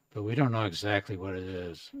 but we don't know exactly what it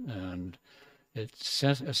is, and it's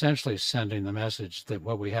essentially sending the message that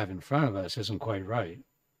what we have in front of us isn't quite right.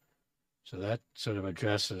 So that sort of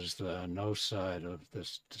addresses the no side of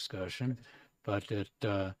this discussion, but it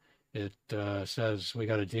says we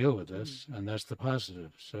got to deal with this, and that's the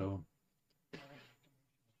positive. So,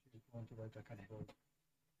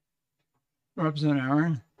 Representative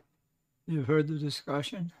Aaron, you've heard the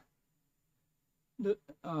discussion.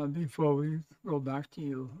 Before we go back to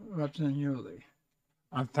you, Representative Yuley.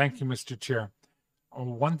 Thank you, Mr. Chair.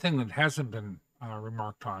 One thing that hasn't been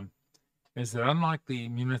remarked on is that unlike the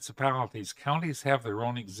municipalities, counties have their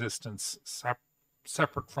own existence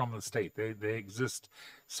separate from the state. They exist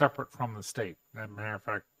separate from the state. As a matter of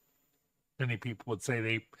fact, many people would say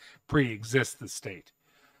they pre-exist the state.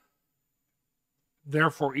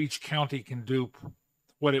 Therefore, each county can do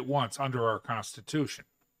what it wants under our Constitution.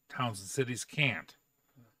 Towns and cities can't.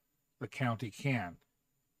 The county can.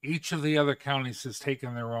 Each of the other counties has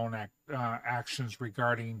taken their own actions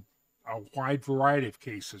regarding a wide variety of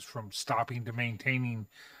cases, from stopping to maintaining,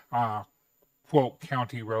 quote,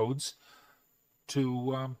 county roads,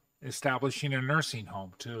 to establishing a nursing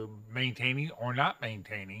home, to maintaining or not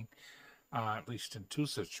maintaining, at least in two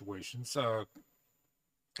situations,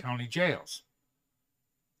 county jails.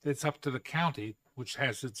 It's up to the county, which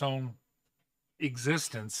has its own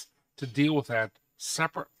existence, to deal with that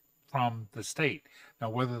separate from the state. Now,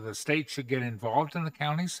 whether the state should get involved in the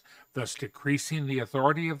counties, thus decreasing the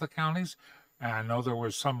authority of the counties. And I know there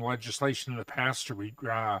was some legislation in the past to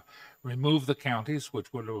remove the counties,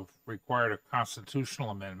 which would have required a constitutional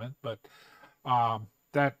amendment. But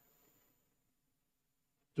the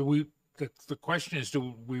question is,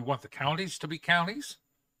 do we want the counties to be counties,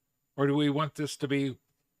 or do we want this to be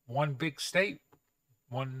one big state,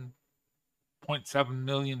 1.7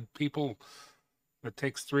 million people? It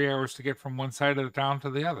takes 3 hours to get from one side of the town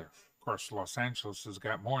to the other. Of course, Los Angeles has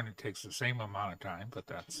got more, and it takes the same amount of time, but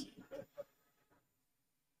that's...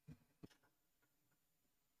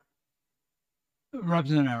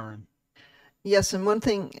 Representative Aaron. Yes, and one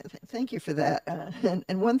thing, thank you for that.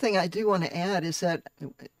 And one thing I do want to add is that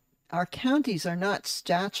our counties are not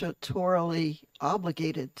statutorily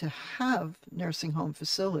obligated to have nursing home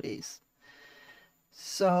facilities.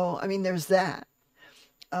 So, I mean, there's that.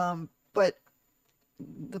 But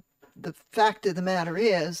the fact of the matter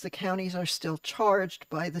is the counties are still charged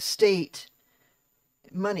by the state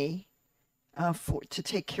money to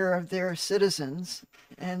take care of their citizens,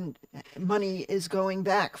 and money is going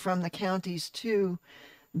back from the counties to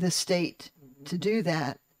the state to do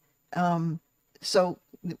that. So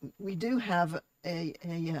we do have a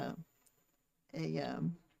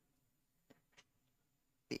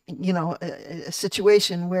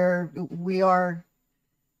situation where we are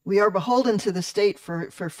beholden to the state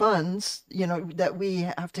for funds, that we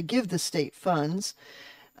have to give the state funds.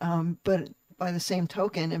 But by the same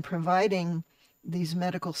token, in providing these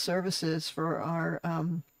medical services for our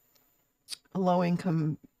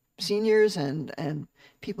low-income seniors and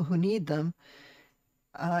people who need them,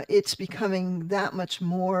 it's becoming that much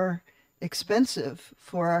more expensive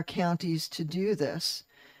for our counties to do this,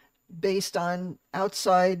 based on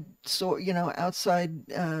outside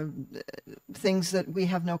things that we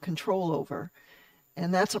have no control over.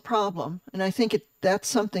 And that's a problem. And I think that's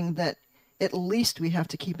something that at least we have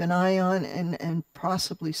to keep an eye on and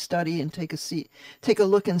possibly study and take a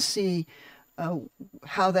look and see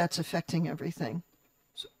how that's affecting everything.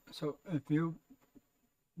 So if you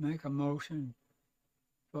make a motion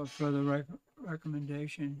for further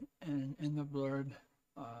recommendation and in the blurb,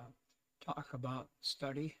 talk about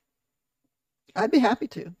study. I'd be happy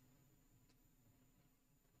to.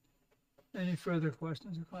 Any further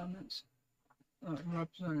questions or comments?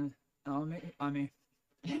 Representative Aaron,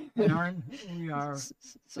 we are.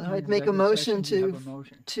 So in I'd make a executive motion session. We have a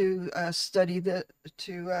motion. to study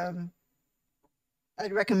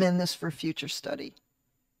I'd recommend this for future study,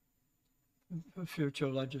 For future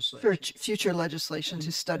legislation. for future legislation to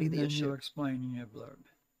study the Then issue. you explain in your blurb.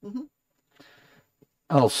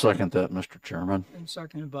 I'll second that, Mr. Chairman. And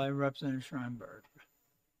seconded by Representative Scheinberg.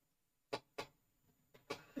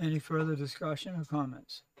 Any further discussion or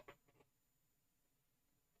comments?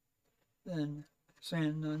 Then,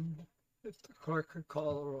 saying none, if the clerk could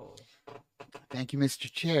call the roll. Thank you,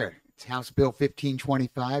 Mr. Chair. It's House Bill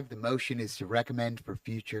 1525. The motion is to recommend for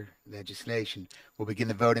future legislation. We'll begin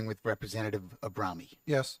the voting with Representative Abrami.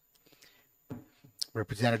 Yes.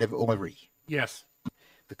 Representative Ulrey. Yes.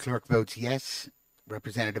 The clerk votes yes.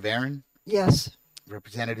 Representative Aaron. Yes.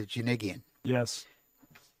 Representative Janigian. Yes.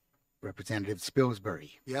 Representative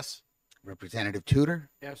Spilsbury. Yes. Representative Tudor.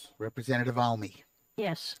 Yes. Representative Almy.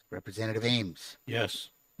 Yes. Representative Ames. Yes.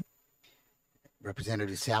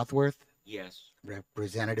 Representative Southworth. Yes.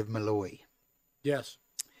 Representative Malloy. Yes.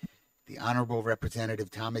 The Honorable Representative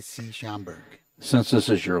Thomas C. Schomburg. Since this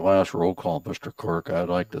is your last roll call, Mr. Clerk, I'd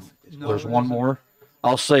like to, No, there's it one isn't. more.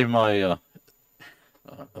 I'll save my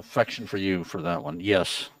affection for you for that one.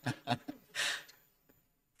 Yes.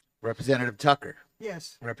 Representative Tucker.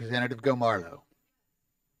 Yes. Representative Gomarlo.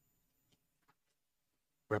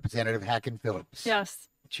 Representative Hacken Phillips. Yes.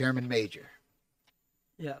 Chairman Major.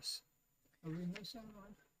 Yes. Are we missing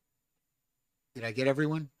one? Did I get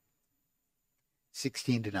everyone?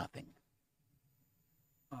 16-0.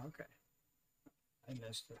 Oh, okay. I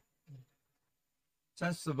missed it.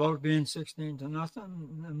 Since the vote being 16-0,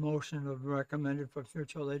 the motion of recommended for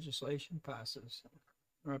future legislation passes.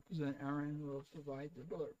 Representative Aaron will provide the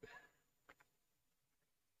blurb.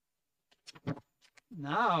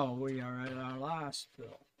 Now we are at our last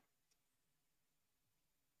bill.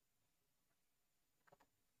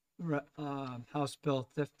 House Bill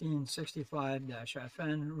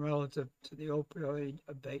 1565-FN relative to the opioid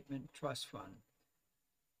abatement trust fund.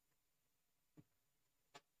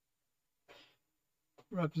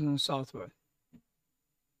 Representative Southwood.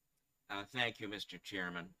 Thank you, Mr.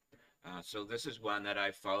 Chairman. So this is one that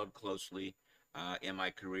I followed closely in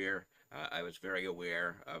my career. I was very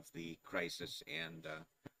aware of the crisis and,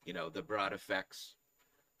 the broad effects.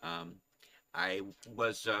 I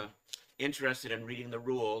was interested in reading the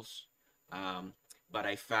rules, but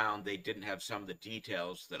I found they didn't have some of the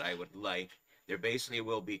details that I would like. There basically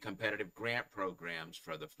will be competitive grant programs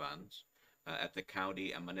for the funds at the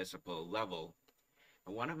county and municipal level.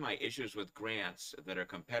 And one of my issues with grants that are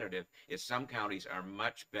competitive is some counties are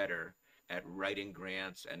much better at writing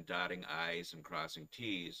grants and dotting I's and crossing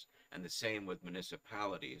T's, and the same with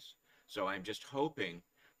municipalities. So I'm just hoping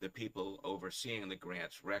the people overseeing the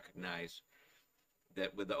grants recognize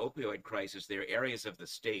that with the opioid crisis, there are areas of the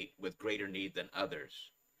state with greater need than others.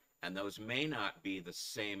 And those may not be the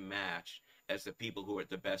same match as the people who are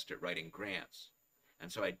the best at writing grants.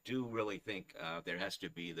 And so I do really think there has to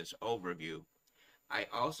be this overview. I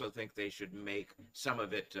also think they should make some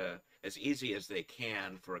of it as easy as they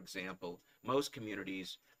can. For example, most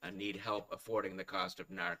communities need help affording the cost of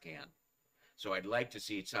Narcan. So I'd like to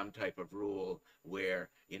see some type of rule where,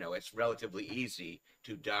 it's relatively easy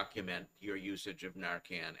to document your usage of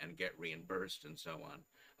Narcan and get reimbursed and so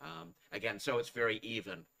on. Again, so it's very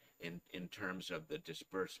even in terms of the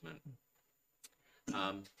disbursement.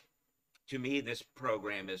 To me, this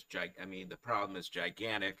program is the problem is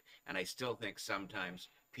gigantic, and I still think sometimes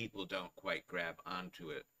people don't quite grab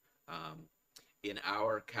onto it. In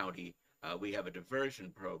our county, we have a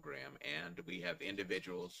diversion program, and we have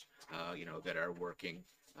individuals, that are working.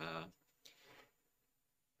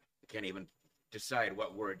 Can't even decide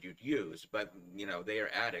what word you'd use, but they are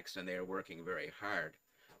addicts and they are working very hard.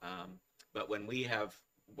 But when we have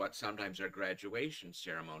what sometimes are graduation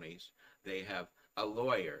ceremonies, they have a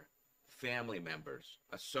lawyer, family members,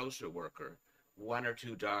 a social worker, 1 or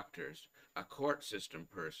 2 doctors, a court system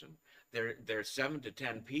person. There's 7 to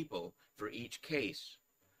 10 people for each case,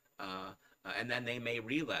 and then they may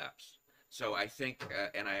relapse. So I think,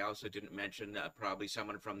 and I also didn't mention probably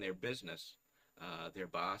someone from their business, their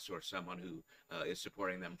boss or someone who is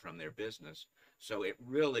supporting them from their business. So it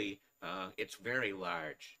really, it's very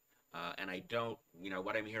large. And I don't,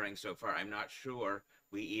 what I'm hearing so far, I'm not sure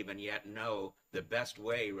we even yet know the best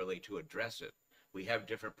way really to address it. We have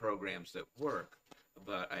different programs that work,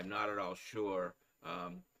 but I'm not at all sure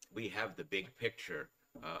we have the big picture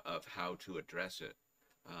of how to address it.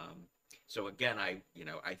 So again, I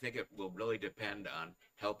think it will really depend on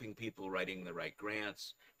helping people writing the right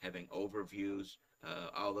grants, having overviews,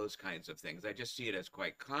 all those kinds of things. I just see it as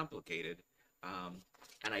quite complicated.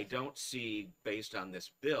 And I don't see, based on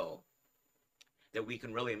this bill, that we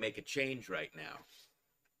can really make a change right now,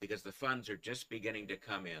 because the funds are just beginning to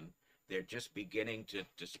come in. They're just beginning to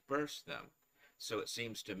disperse them. So it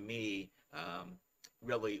seems to me,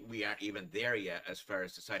 really, we aren't even there yet as far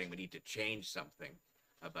as deciding we need to change something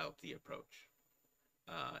about the approach.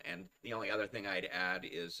 And the only other thing I'd add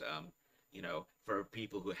is, for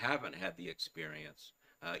people who haven't had the experience,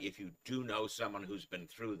 if you do know someone who's been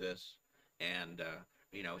through this and,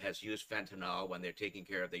 has used fentanyl when they're taking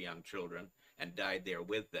care of the young children and died there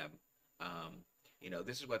with them,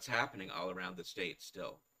 this is what's happening all around the state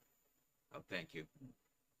still. Oh, thank you.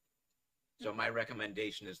 So my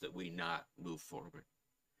recommendation is that we not move forward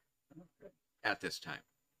at this time.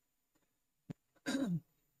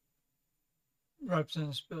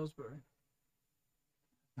 Representative Spilsbury.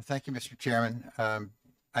 Thank you, Mr. Chairman.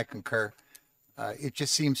 I concur. It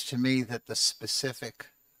just seems to me that the specific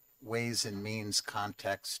ways and means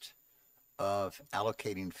context of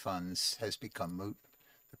allocating funds has become moot.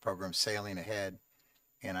 The program's sailing ahead,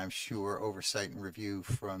 and I'm sure oversight and review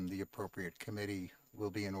from the appropriate committee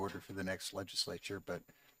will be in order for the next legislature, but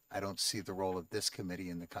I don't see the role of this committee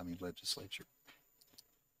in the coming legislature.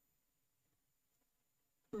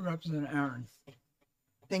 Representative Aaron.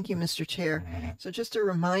 Thank you, Mr. Chair. So just a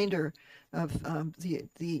reminder of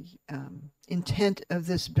the intent of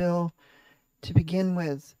this bill to begin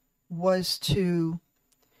with was to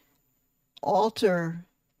alter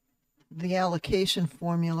the allocation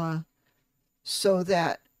formula so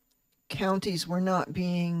that counties were not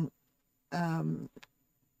being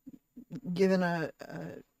given a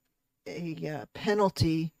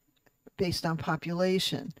penalty based on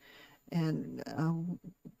population, and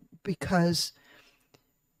because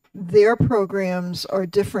their programs are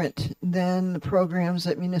different than the programs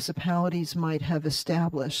that municipalities might have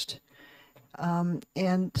established.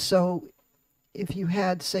 And so if you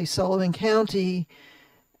had, say, Sullivan County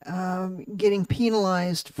getting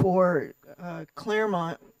penalized for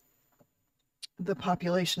Claremont, the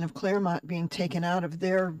population of Claremont being taken out of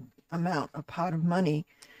their amount, a pot of money,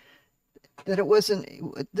 that it wasn't,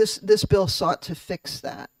 this bill sought to fix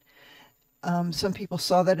that. Some people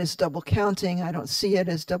saw that as double counting. I don't see it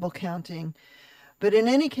as double counting. But in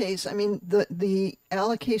any case, I mean, the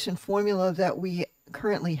allocation formula that we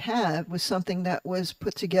currently have was something that was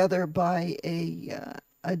put together by a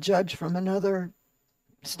judge from another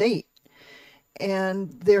state. And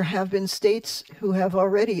there have been states who have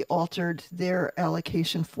already altered their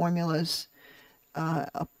allocation formulas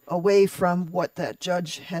away from what that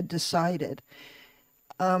judge had decided.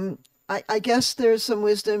 I guess there's some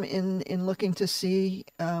wisdom in looking to see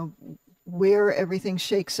where everything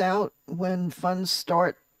shakes out when funds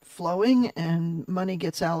start flowing and money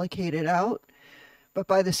gets allocated out. But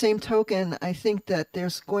by the same token, I think that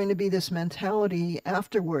there's going to be this mentality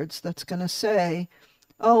afterwards that's going to say,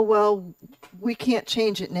 oh, well, we can't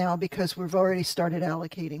change it now because we've already started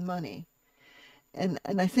allocating money. And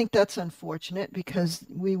I think that's unfortunate, because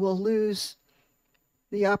we will lose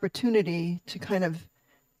the opportunity to kind of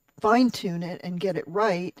fine-tune it and get it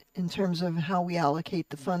right in terms of how we allocate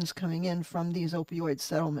the funds coming in from these opioid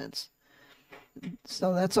settlements.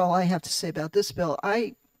 So that's all I have to say about this bill.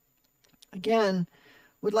 I, again,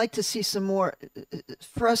 would like to see some more,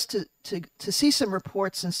 for us to see some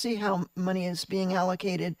reports and see how money is being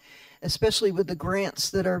allocated, especially with the grants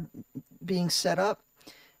that are being set up.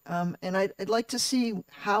 And I'd like to see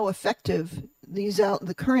how effective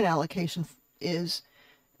the current allocation is,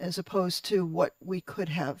 as opposed to what we could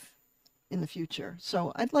have in the future.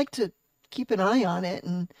 So I'd like to keep an eye on it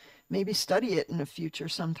and maybe study it in the future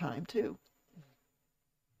sometime too.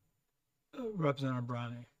 Representative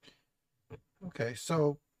Browning. Okay,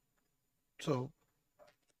 so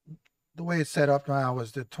the way it's set up now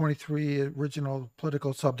is the 23 original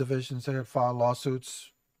political subdivisions that had filed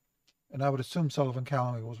lawsuits, and I would assume Sullivan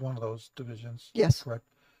County was one of those divisions. Yes. Correct.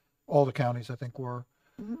 All the counties, I think, were.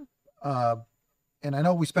 Mhm. And I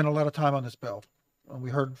know we spent a lot of time on this bill. And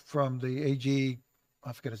we heard from the AG,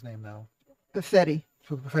 I forget his name now. Buffetti.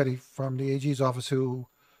 Buffetti from the AG's office, who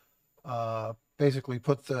basically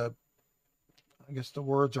put the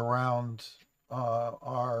words around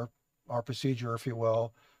our procedure, if you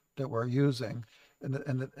will, that we're using. And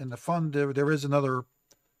the fund, there is another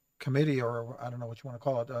committee, or I don't know what you want to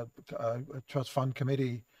call it, a trust fund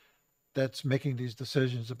committee that's making these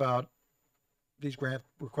decisions about these grant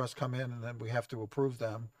requests come in, and then we have to approve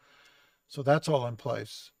them. So that's all in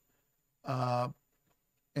place. And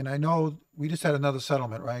I know we just had another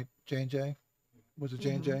settlement, right? J&J? Was it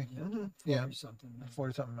J&J? Yeah.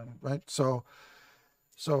 40-something million, right? So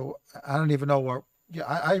I don't even know what, yeah,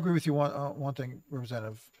 I agree with you. One thing,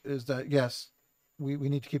 Representative, is that yes, we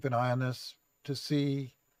need to keep an eye on this to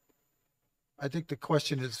see. I think the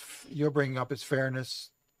question is, you're bringing up is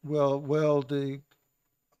fairness. Will the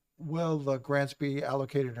grants be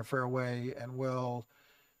allocated in a fair way, and will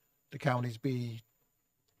the counties be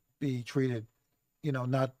treated,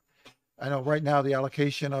 not, I know right now the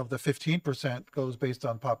allocation of the 15% goes based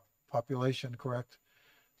on population, correct?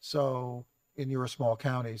 So, and you're a small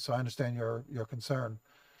county, so I understand your concern,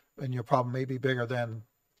 and your problem may be bigger than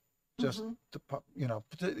just the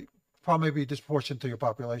problem may be disproportionate to your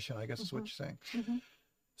population, I guess is what you're saying.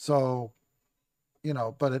 So,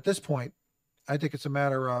 but at this point, I think it's a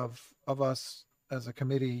matter of us as a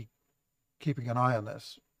committee keeping an eye on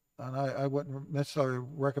this. And I wouldn't necessarily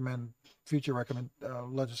recommend future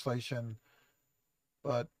legislation,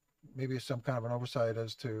 but maybe some kind of an oversight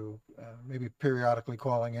as to maybe periodically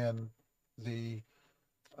calling in the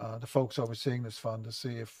folks overseeing this fund to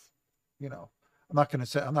see if, I'm not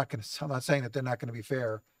saying that they're not going to be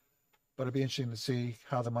fair, but it'd be interesting to see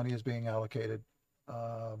how the money is being allocated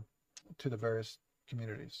to the various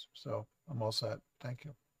communities. So I'm all set. Thank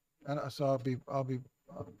you. And so I'll be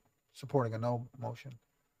supporting a no motion.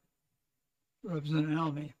 Representative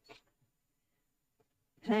Almy.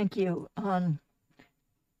 Thank you. I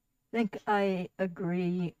think I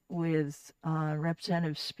agree with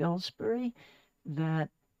Representative Spilsbury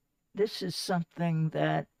that this is something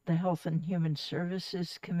that the Health and Human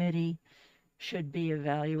Services Committee should be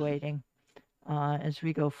evaluating as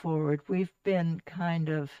we go forward. We've been kind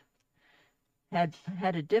of had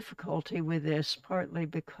a difficulty with this, partly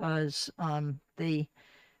because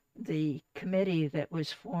the committee that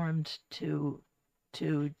was formed to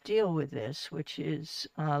deal with this, which is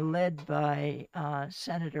led by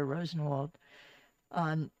Senator Rosenwald,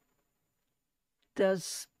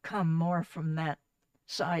 does come more from that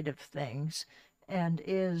side of things, and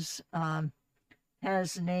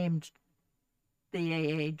has named the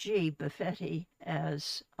AAG Buffetti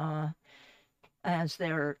as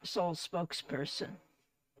their sole spokesperson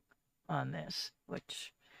on this,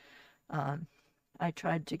 which I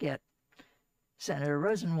tried to get Senator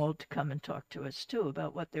Rosenwald to come and talk to us too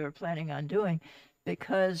about what they were planning on doing,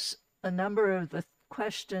 because a number of the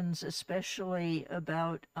questions, especially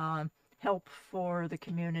about help for the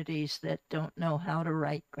communities that don't know how to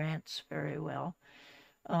write grants very well,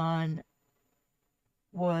 and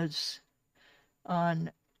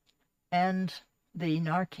the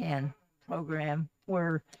Narcan program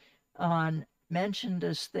were mentioned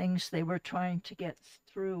as things they were trying to get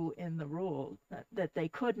through in the rule that they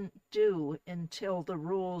couldn't do until the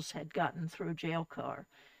rules had gotten through JAILCAR.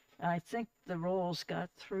 I think the rules got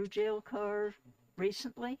through JAILCAR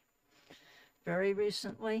recently, very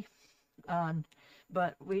recently,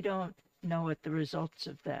 but we don't know what the results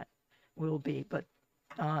of that will be. But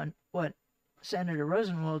what Senator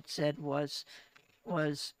Rosenwald said was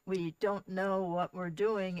we don't know what we're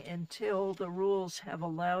doing until the rules have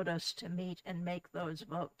allowed us to meet and make those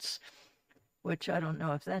votes, which I don't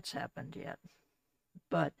know if that's happened yet.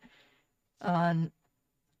 But I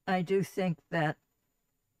do think that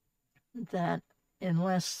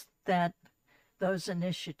unless those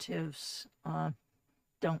initiatives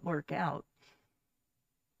don't work out,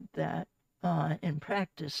 that in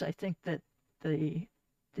practice, I think that the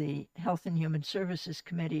Health and Human Services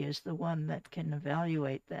Committee is the one that can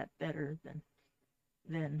evaluate that better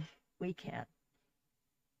than we can't.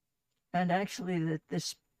 And actually, that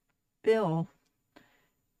this bill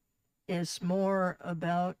is more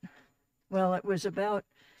about, well, it was about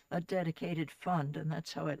a dedicated fund, and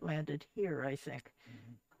that's how it landed here, I think.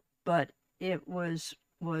 But it was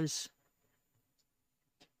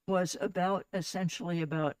about essentially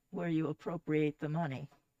about where you appropriate the money,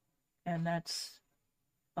 and that's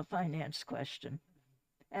a finance question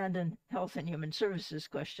and a health and human services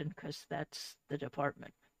question, because that's the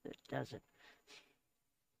department that does it.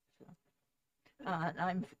 So,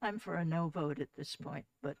 I'm for a no vote at this point,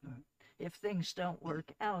 but if things don't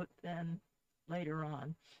work out, then later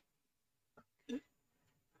on.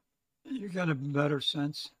 You get a better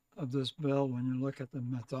sense of this bill when you look at the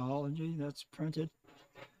methodology that's printed.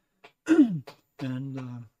 And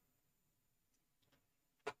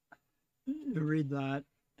you read that,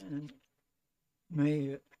 and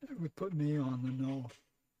it would put me on the no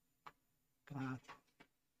path.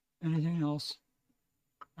 Anything else?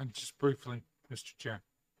 And just briefly, Mr. Chair.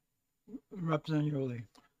 Representative Yoli.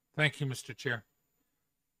 Thank you, Mr. Chair.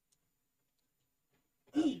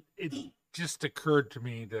 It just occurred to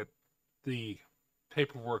me that the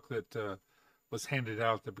paperwork that was handed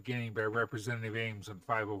out at the beginning by Representative Ames on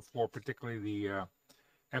 504, particularly the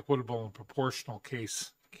equitable and proportional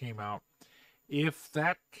case came out. If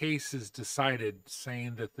that case is decided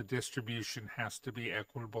saying that the distribution has to be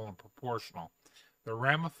equitable and proportional, the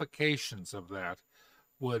ramifications of that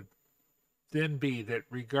would then be that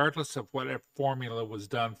regardless of what formula was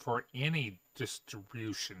done for any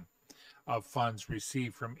distribution of funds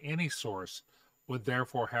received from any source, would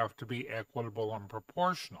therefore have to be equitable and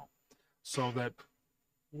proportional, so that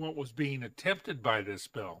what was being attempted by this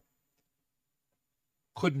bill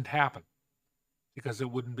couldn't happen, because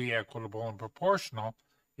it wouldn't be equitable and proportional.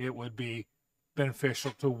 It would be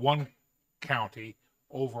beneficial to one county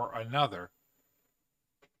over another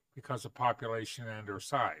because of population and or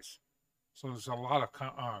size. So there's a lot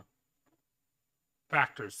of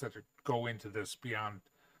factors that go into this beyond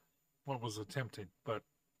what was attempted, but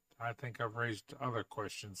I think I've raised other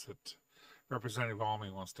questions that Representative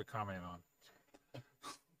Almy wants to comment on.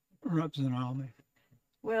 Representative Almy.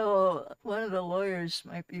 Well, one of the lawyers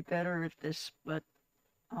might be better at this, but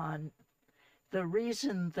on the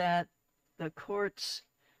reason that the courts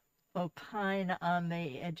opine on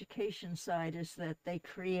the education side is that they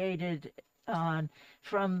created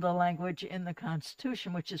from the language in the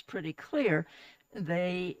Constitution, which is pretty clear,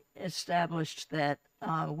 they established that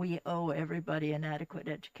we owe everybody an adequate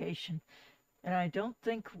education. And I don't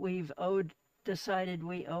think we've decided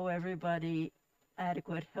we owe everybody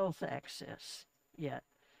adequate health access yet.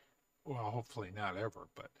 Well, hopefully not ever,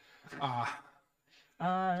 but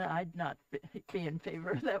I'd not be in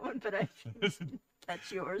favor of that one, but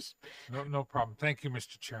that's yours. No problem. Thank you,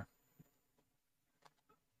 Mr. Chair.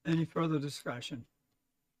 Any further discussion?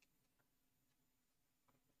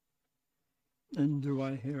 Then do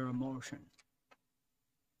I hear a motion?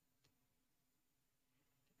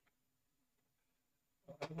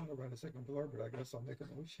 I don't want to write a second floor, but I guess I'll make a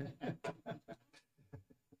motion.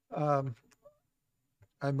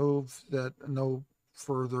 I move that no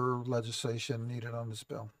further legislation needed on this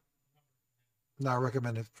bill. Not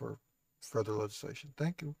recommended for further legislation.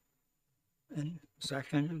 Thank you. And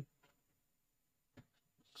seconded?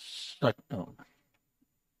 No.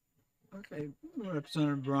 Okay,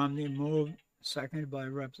 Representative Bromley moved, seconded by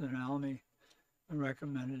Representative Almy, and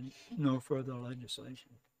recommended no further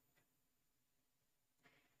legislation.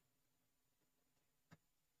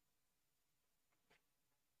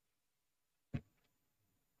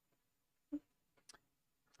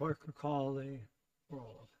 Clerk will call the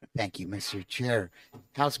roll. Thank you, Mr. Chair.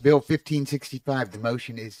 House Bill 1565, the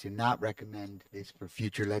motion is to not recommend this for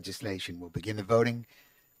future legislation. We'll begin the voting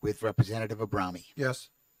with Representative Abrami. Yes.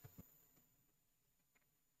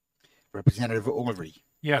 Representative Ulrey.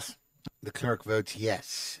 Yes. The clerk votes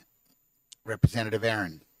yes. Representative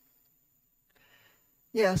Aaron.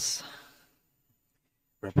 Yes.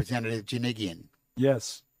 Representative Janigian.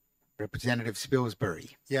 Yes. Representative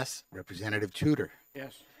Spilsbury. Yes. Representative Tudor.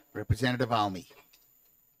 Yes. Representative Almy.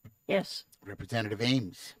 Yes. Representative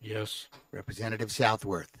Ames. Yes. Representative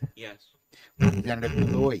Southworth. Yes. Representative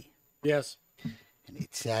Malloy. Yes. And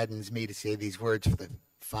it saddens me to say these words for the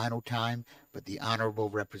final time, but the Honorable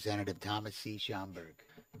Representative Thomas C. Schomburg.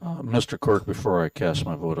 Mr. Clerk, before I cast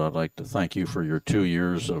my vote, I'd like to thank you for your 2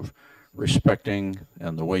 years of respecting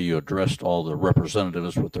and the way you addressed all the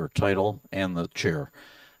representatives with their title and the chair.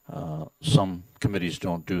 Some committees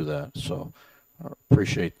don't do that, so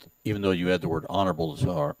appreciate, even though you had the word honorable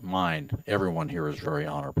to our mind, everyone here is very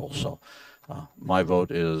honorable. So my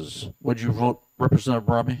vote is, would you vote, Representative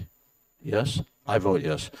Bromley? Yes? I vote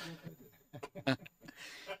yes.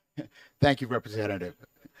 Thank you, Representative.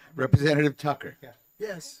 Representative Tucker.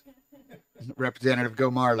 Yes. Representative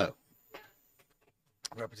Gomarlo.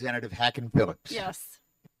 Representative Hacken Phillips. Yes.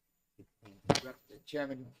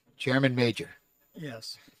 Chairman Major.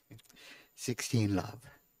 Yes. 16 Love.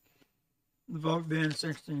 The vote being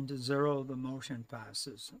 16-0, the motion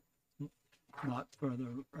passes. Not further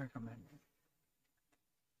recommended.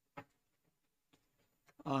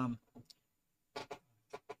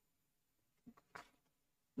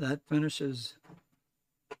 That finishes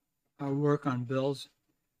our work on bills.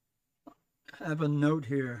 I have a note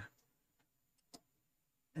here.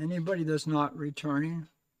 Anybody that's not returning,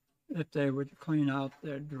 if they would clean out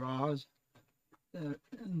their drawers in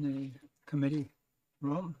the committee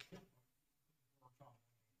room.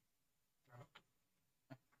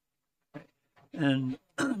 And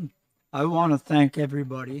I want to thank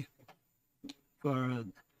everybody for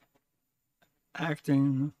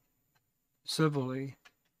acting civilly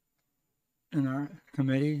in our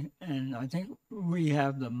committee. And I think we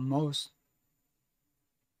have the most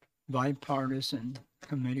bipartisan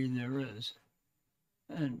committee there is.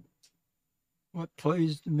 And what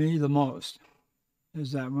pleased me the most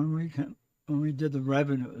is that when we did the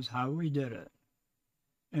revenues, how we did it,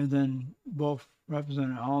 and then both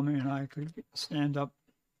Representative Almy and I could stand up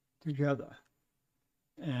together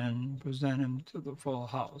and present him to the full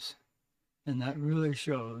House. And that really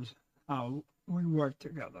shows how we work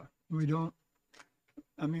together. We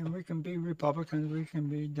can be Republicans, we can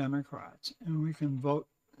be Democrats, and we can vote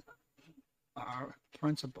our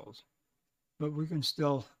principles, but we can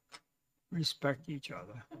still respect each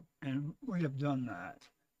other. And we have done that.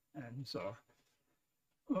 And so,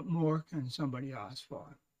 what more can somebody ask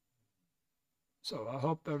for? So I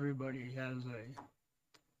hope everybody has a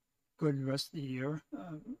good rest of the year.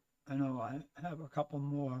 I know I have a couple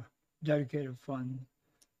more dedicated fund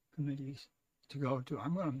committees to go to.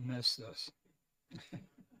 I'm going to miss this.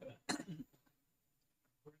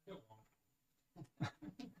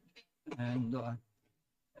 And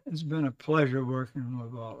it's been a pleasure working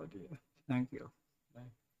with all of you. Thank you.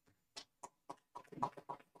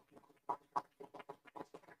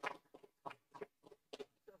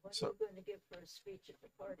 So what are you going to give for a speech at the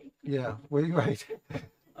party? Yeah, well, you're right.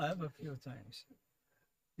 I have a few things.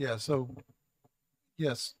 Yeah, so,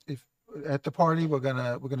 yes, if, at the party, we're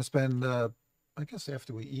gonna spend, I guess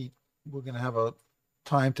after we eat, we're gonna have a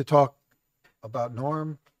time to talk about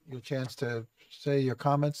Norm, your chance to say your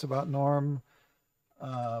comments about Norm.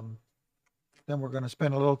 Then we're gonna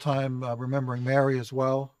spend a little time remembering Mary as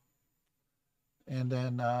well. And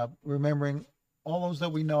then remembering all those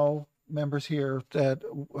that we know, members here that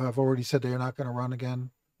have already said they're not gonna run again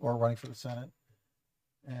or running for the Senate.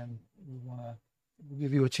 And we'll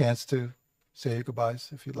give you a chance to say your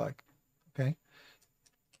goodbyes if you'd like. Okay?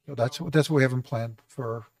 So that's what we haven't planned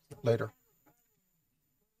for later.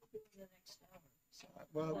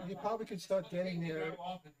 Well, you probably could start getting there.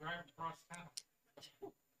 Well,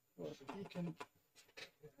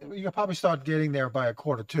 you can probably start getting there by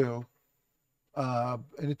 1:45.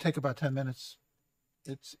 It'd take about 10 minutes.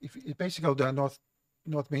 You basically go down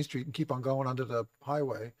North Main Street and keep on going under the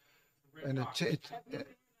highway. And Have you been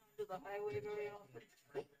to the highway very often?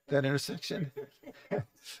 that intersection.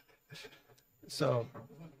 So,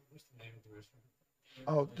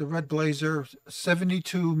 the Red Blazer,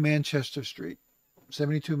 72 Manchester Street.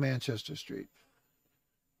 72 Manchester Street.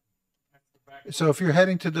 So if you're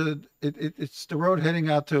heading to it's the road heading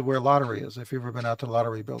out to where Lottery is, if you've ever been out to the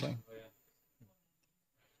Lottery building.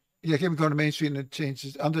 Yeah, keep going to Main Street and it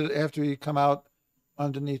changes after you come out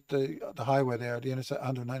underneath the highway there, the intersection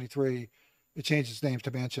under 93, it changes its name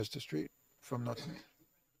to Manchester Street from North.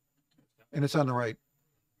 And it's on the right.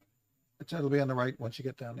 It'll be on the right once you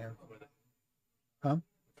get down there. Huh?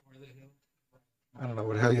 I don't know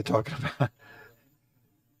what the hell you're talking about.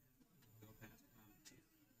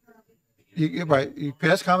 You're right. You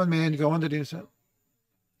pass Common Man, you go under the intersection.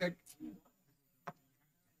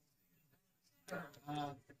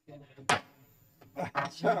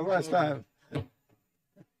 Last time.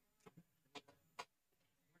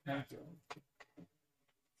 Thank you.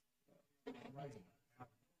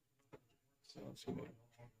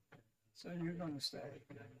 So you're going to stay.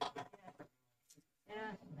 Yeah,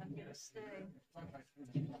 I'm going to stay.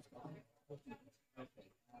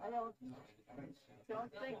 I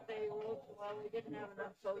don't think they will, well, we didn't have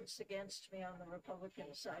enough votes against me on the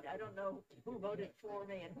Republican side. I don't know who voted for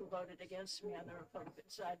me and who voted against me on the Republican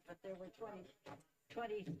side, but there were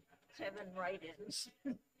 27 write-ins.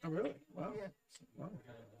 Oh, really? Wow. Yeah. Wow.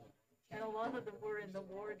 And a lot of them were in the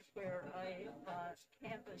ward where I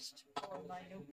canvassed for my new